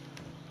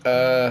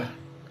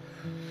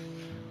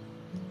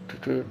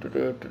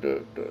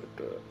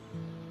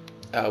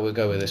 We'll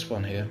go with this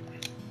one here.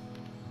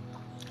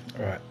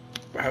 Right,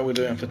 how are we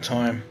doing for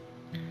time?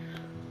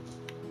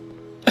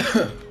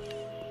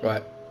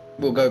 Right,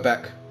 we'll go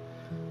back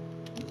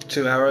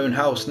to our own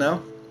house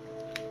now.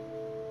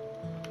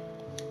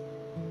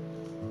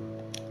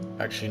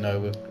 Actually, no,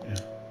 we're. Yeah.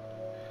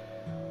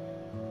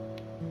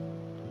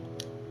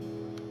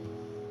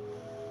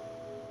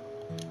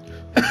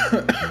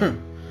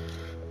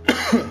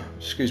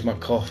 Excuse my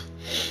cough.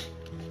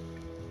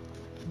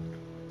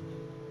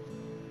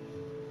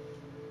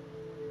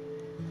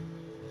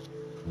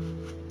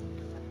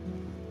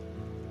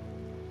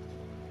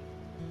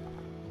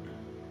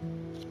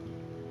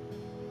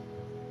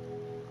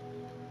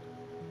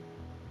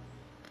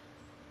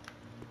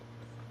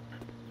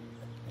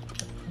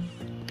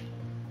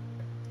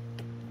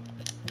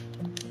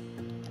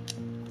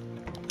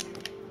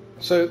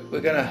 So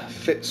we're going to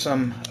fit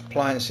some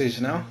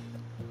appliances now.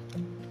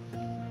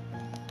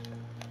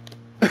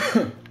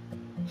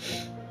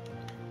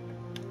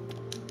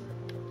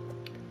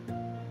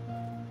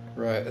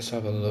 Right, let's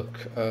have a look.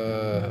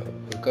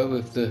 We'll go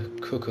with the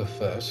cooker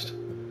first.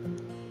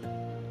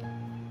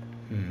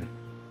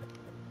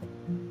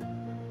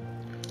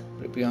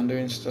 Would it be under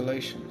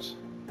installations?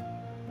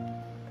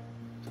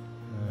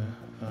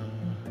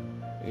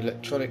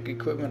 Electronic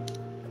equipment.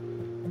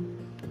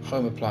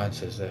 Home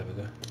appliances, there we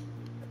go.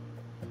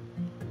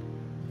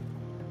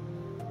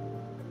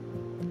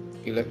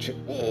 Electric,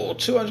 oh,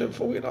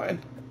 249.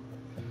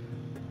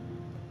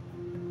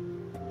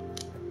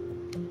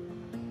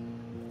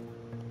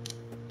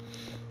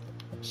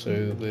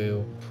 So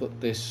we'll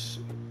put this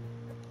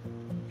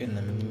in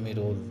the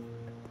middle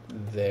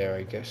there,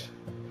 I guess.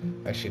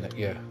 Actually,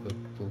 yeah,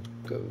 we'll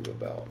go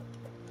about.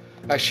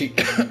 Actually,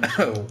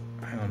 oh,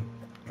 hang on.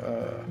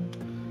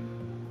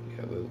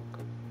 Yeah, we'll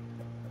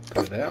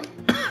go there.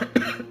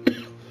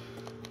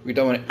 We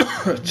don't want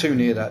it too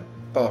near that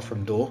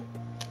bathroom door.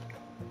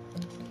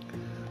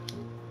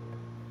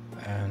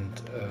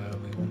 And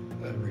we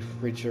want a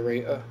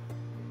refrigerator.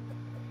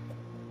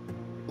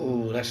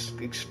 Oh, that's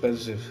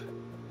expensive.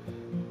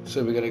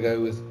 So we're going to go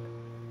with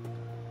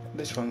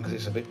this one because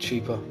it's a bit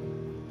cheaper.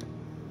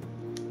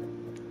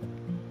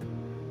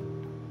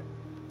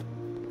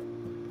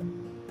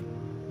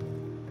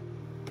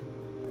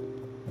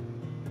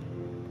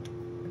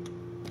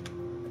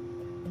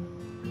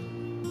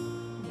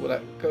 Will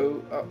that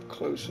go up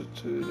closer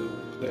to the...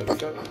 There we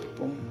go.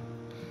 Boom.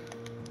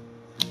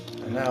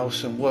 And now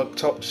some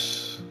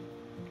worktops.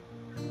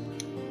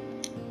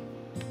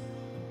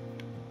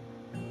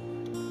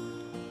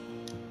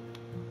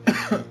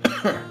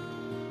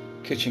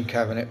 Kitchen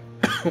cabinet.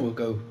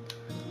 We'll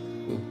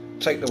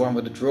take the one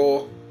with the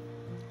drawer.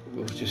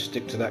 We'll just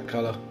stick to that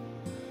colour.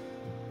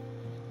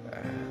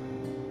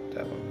 And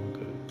that one will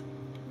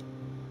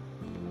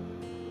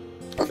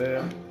go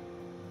there.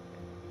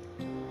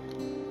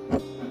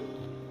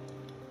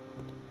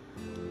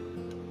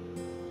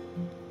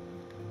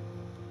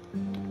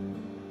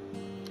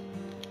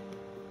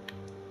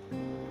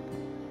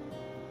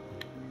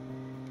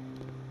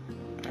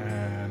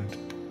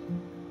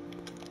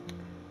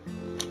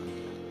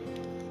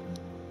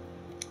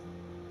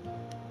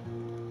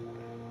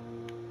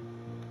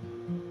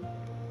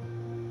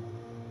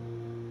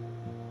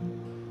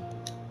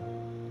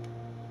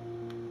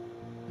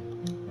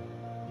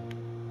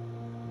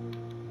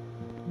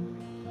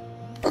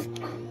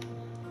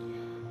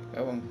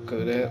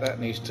 go there. That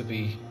needs to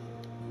be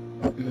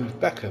moved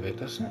back a bit,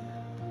 doesn't it?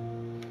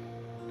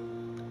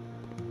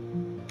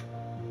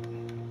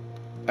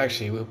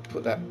 Actually, we'll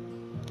put that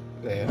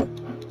there.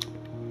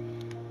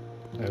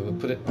 No, we'll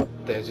put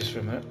it there just for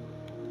a minute.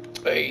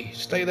 Hey,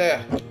 stay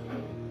there.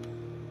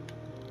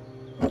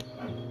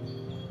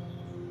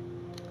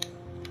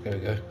 There we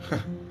go.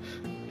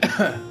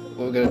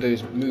 What we're going to do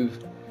is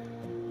move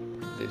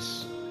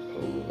this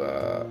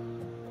over.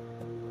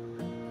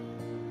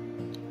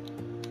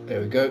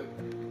 There we go.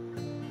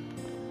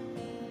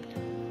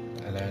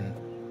 And then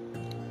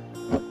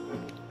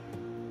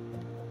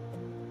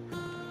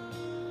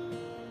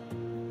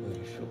we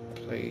shall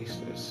place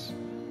this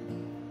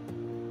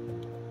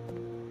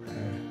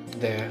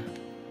there.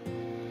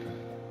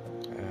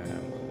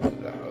 And we'll move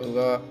that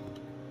over.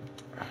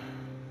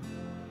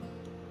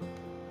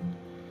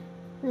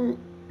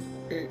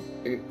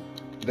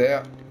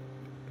 There.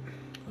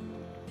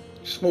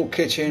 Small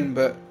kitchen,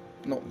 but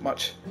not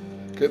much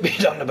could be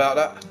done about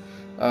that.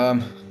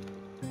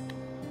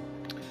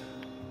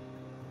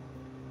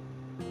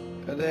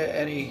 Are there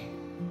any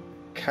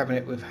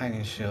cabinet with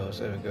hanging shelves?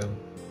 There we go.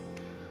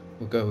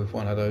 We'll go with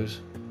one of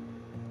those.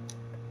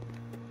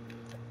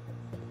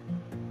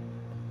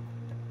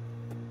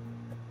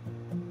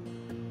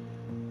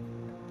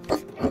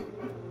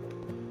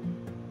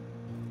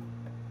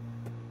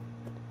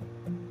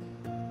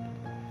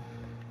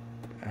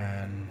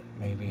 And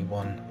maybe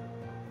one.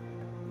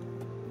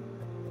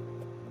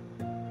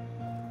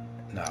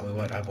 No, we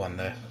won't have one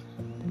there.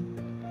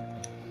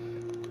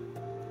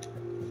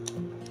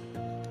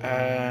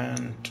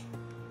 And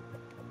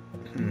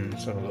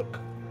let's have a look.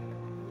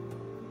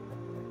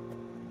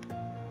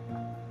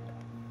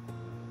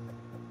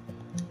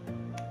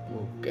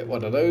 We'll get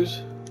one of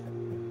those.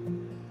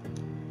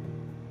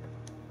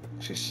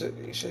 He says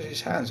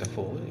his hands are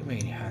full. What do you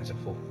mean your hands are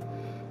full?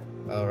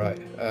 All right.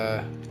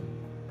 There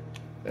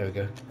we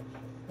go.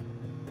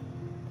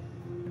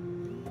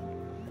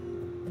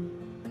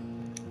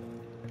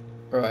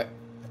 Right.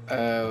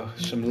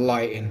 Some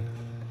lighting.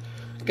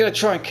 I'm gonna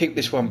try and keep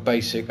this one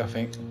basic, I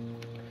think.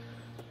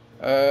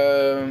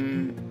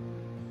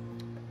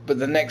 But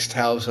the next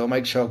house, I'll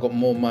make sure I've got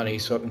more money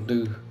so I can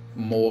do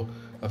more.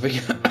 I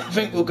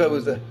think we'll go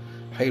with the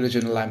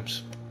halogen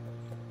lamps.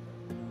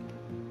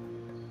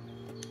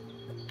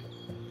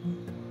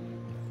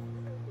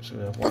 So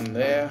we have one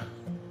there,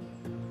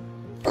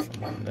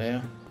 one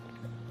there,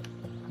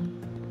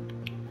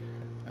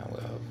 and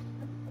we'll have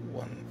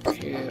one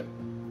here,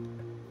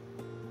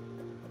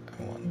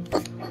 and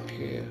one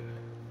here,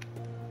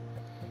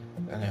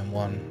 and then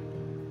one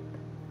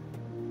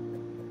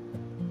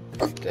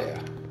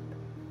there.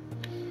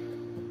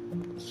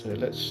 So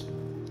let's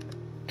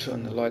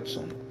turn the lights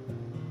on.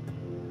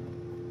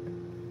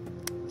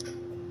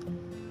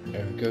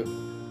 There we go.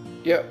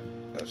 Yep,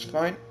 that's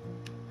fine.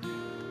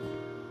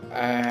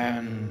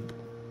 And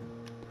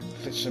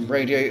fit some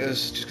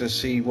radiators. Just gonna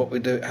see what we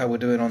do, how we're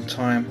doing on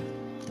time.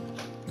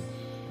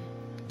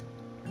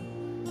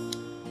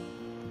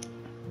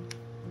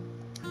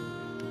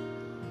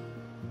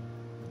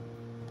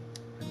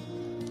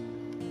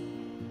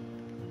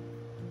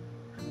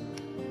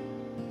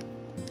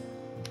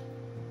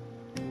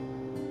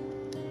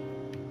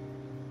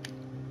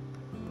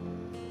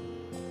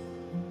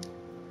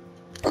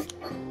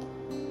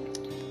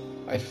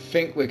 I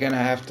think we're gonna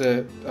have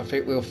to. I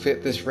think we'll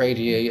fit this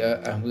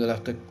radiator, and we'll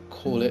have to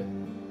call it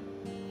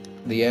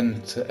the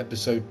end to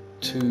episode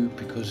 2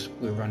 because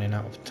we're running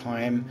out of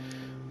time.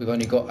 We've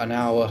only got an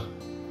hour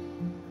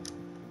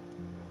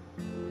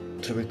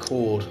to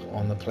record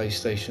on the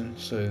PlayStation,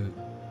 so.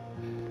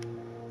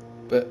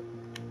 But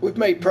we've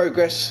made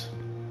progress.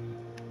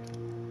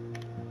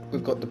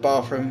 We've got the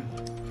bathroom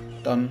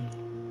done.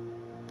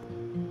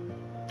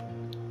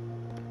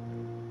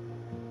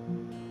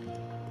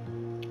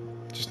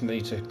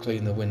 Need to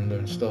clean the window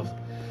and stuff,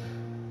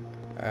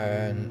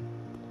 and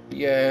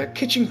yeah,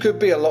 kitchen could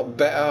be a lot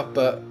better,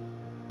 but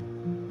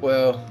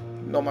well,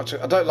 not much.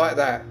 I don't like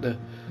that.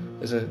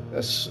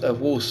 There's a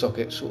wall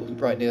socket sort of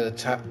right near the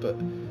tap, but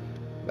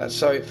that's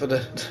something for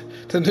the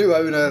new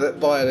owner that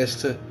buy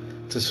this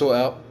to sort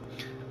out.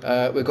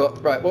 We've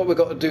got right. What we've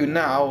got to do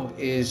now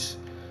is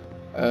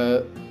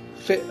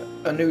fit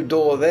a new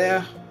door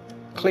there,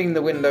 clean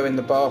the window in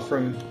the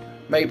bathroom,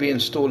 maybe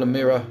install a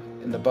mirror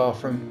in the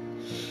bathroom.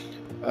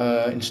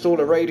 Install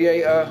a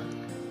radiator,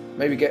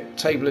 maybe get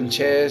table and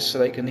chairs so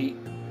they can eat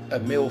a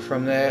meal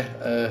from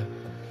there.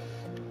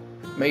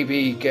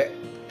 Maybe get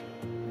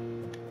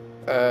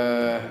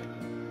a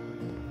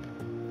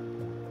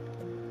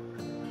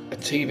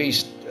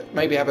TV,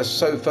 maybe have a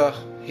sofa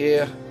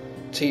here,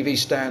 TV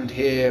stand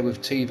here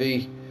with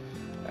TV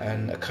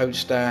and a coat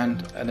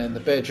stand, and then the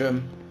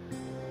bedroom,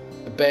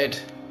 a bed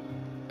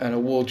and a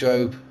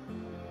wardrobe,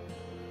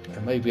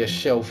 and maybe a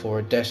shelf or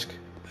a desk,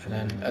 and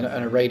then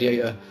and a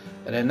radiator.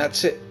 And then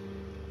that's it.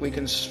 We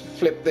can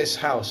flip this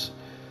house.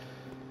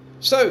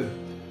 So,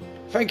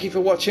 thank you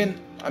for watching.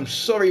 I'm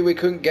sorry we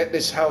couldn't get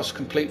this house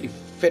completely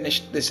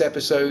finished this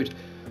episode,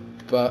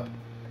 but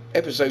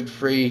episode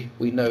 3,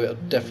 we know it'll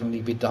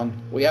definitely be done.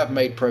 We have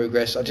made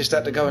progress. I just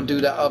had to go and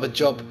do that other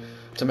job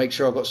to make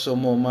sure I got some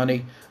more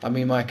money. I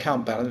mean, my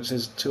account balance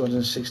is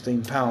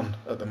 £216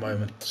 at the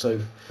moment. So,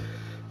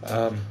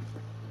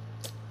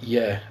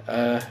 yeah.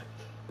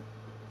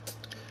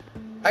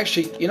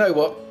 Actually, you know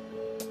what?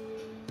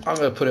 I'm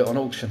going to put it on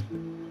auction,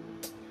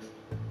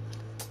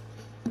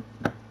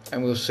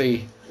 and we'll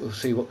see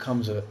what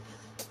comes of it.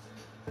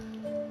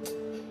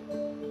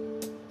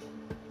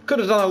 Could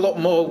have done a lot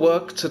more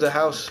work to the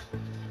house,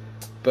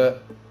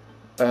 but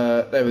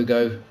there we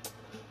go.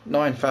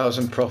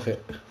 9,000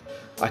 profit.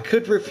 I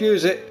could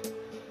refuse it.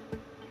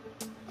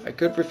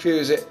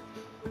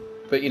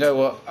 But you know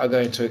what? I'm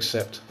going to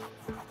accept.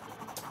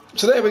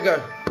 So there we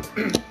go.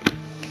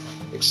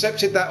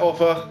 Accepted that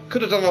offer.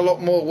 Could have done a lot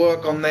more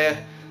work on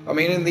there. I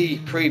mean, in the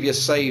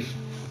previous save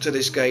to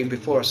this game,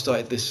 before I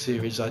started this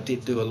series, I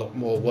did do a lot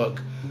more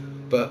work,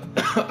 but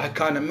I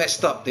kind of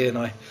messed up, didn't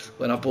I,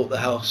 when I bought the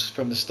house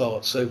from the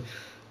start. So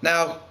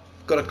now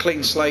got a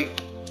clean slate.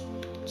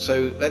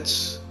 So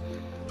let's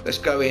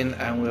go in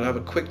and we'll have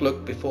a quick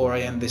look before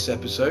I end this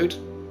episode.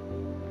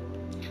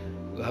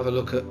 We'll have a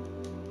look at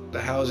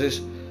the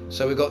houses.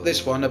 So we've got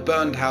this one, a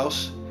burned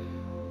house,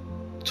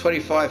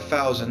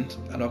 25,000,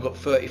 and I've got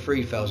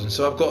 33,000.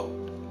 So I've got,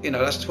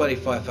 that's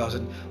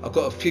 25,000. I've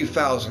got a few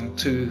thousand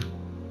to,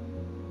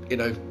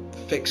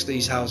 fix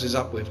these houses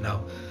up with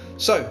now.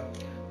 So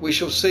we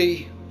shall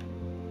see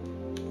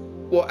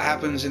what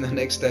happens in the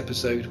next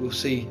episode. We'll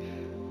see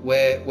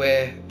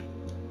where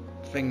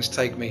things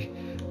take me.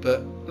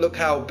 But look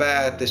how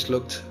bad this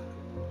looked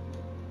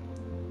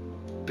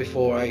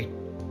before I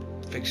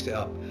fixed it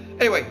up.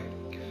 Anyway,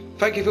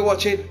 thank you for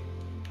watching,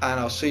 and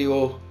I'll see you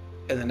all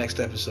in the next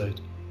episode.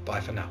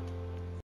 Bye for now.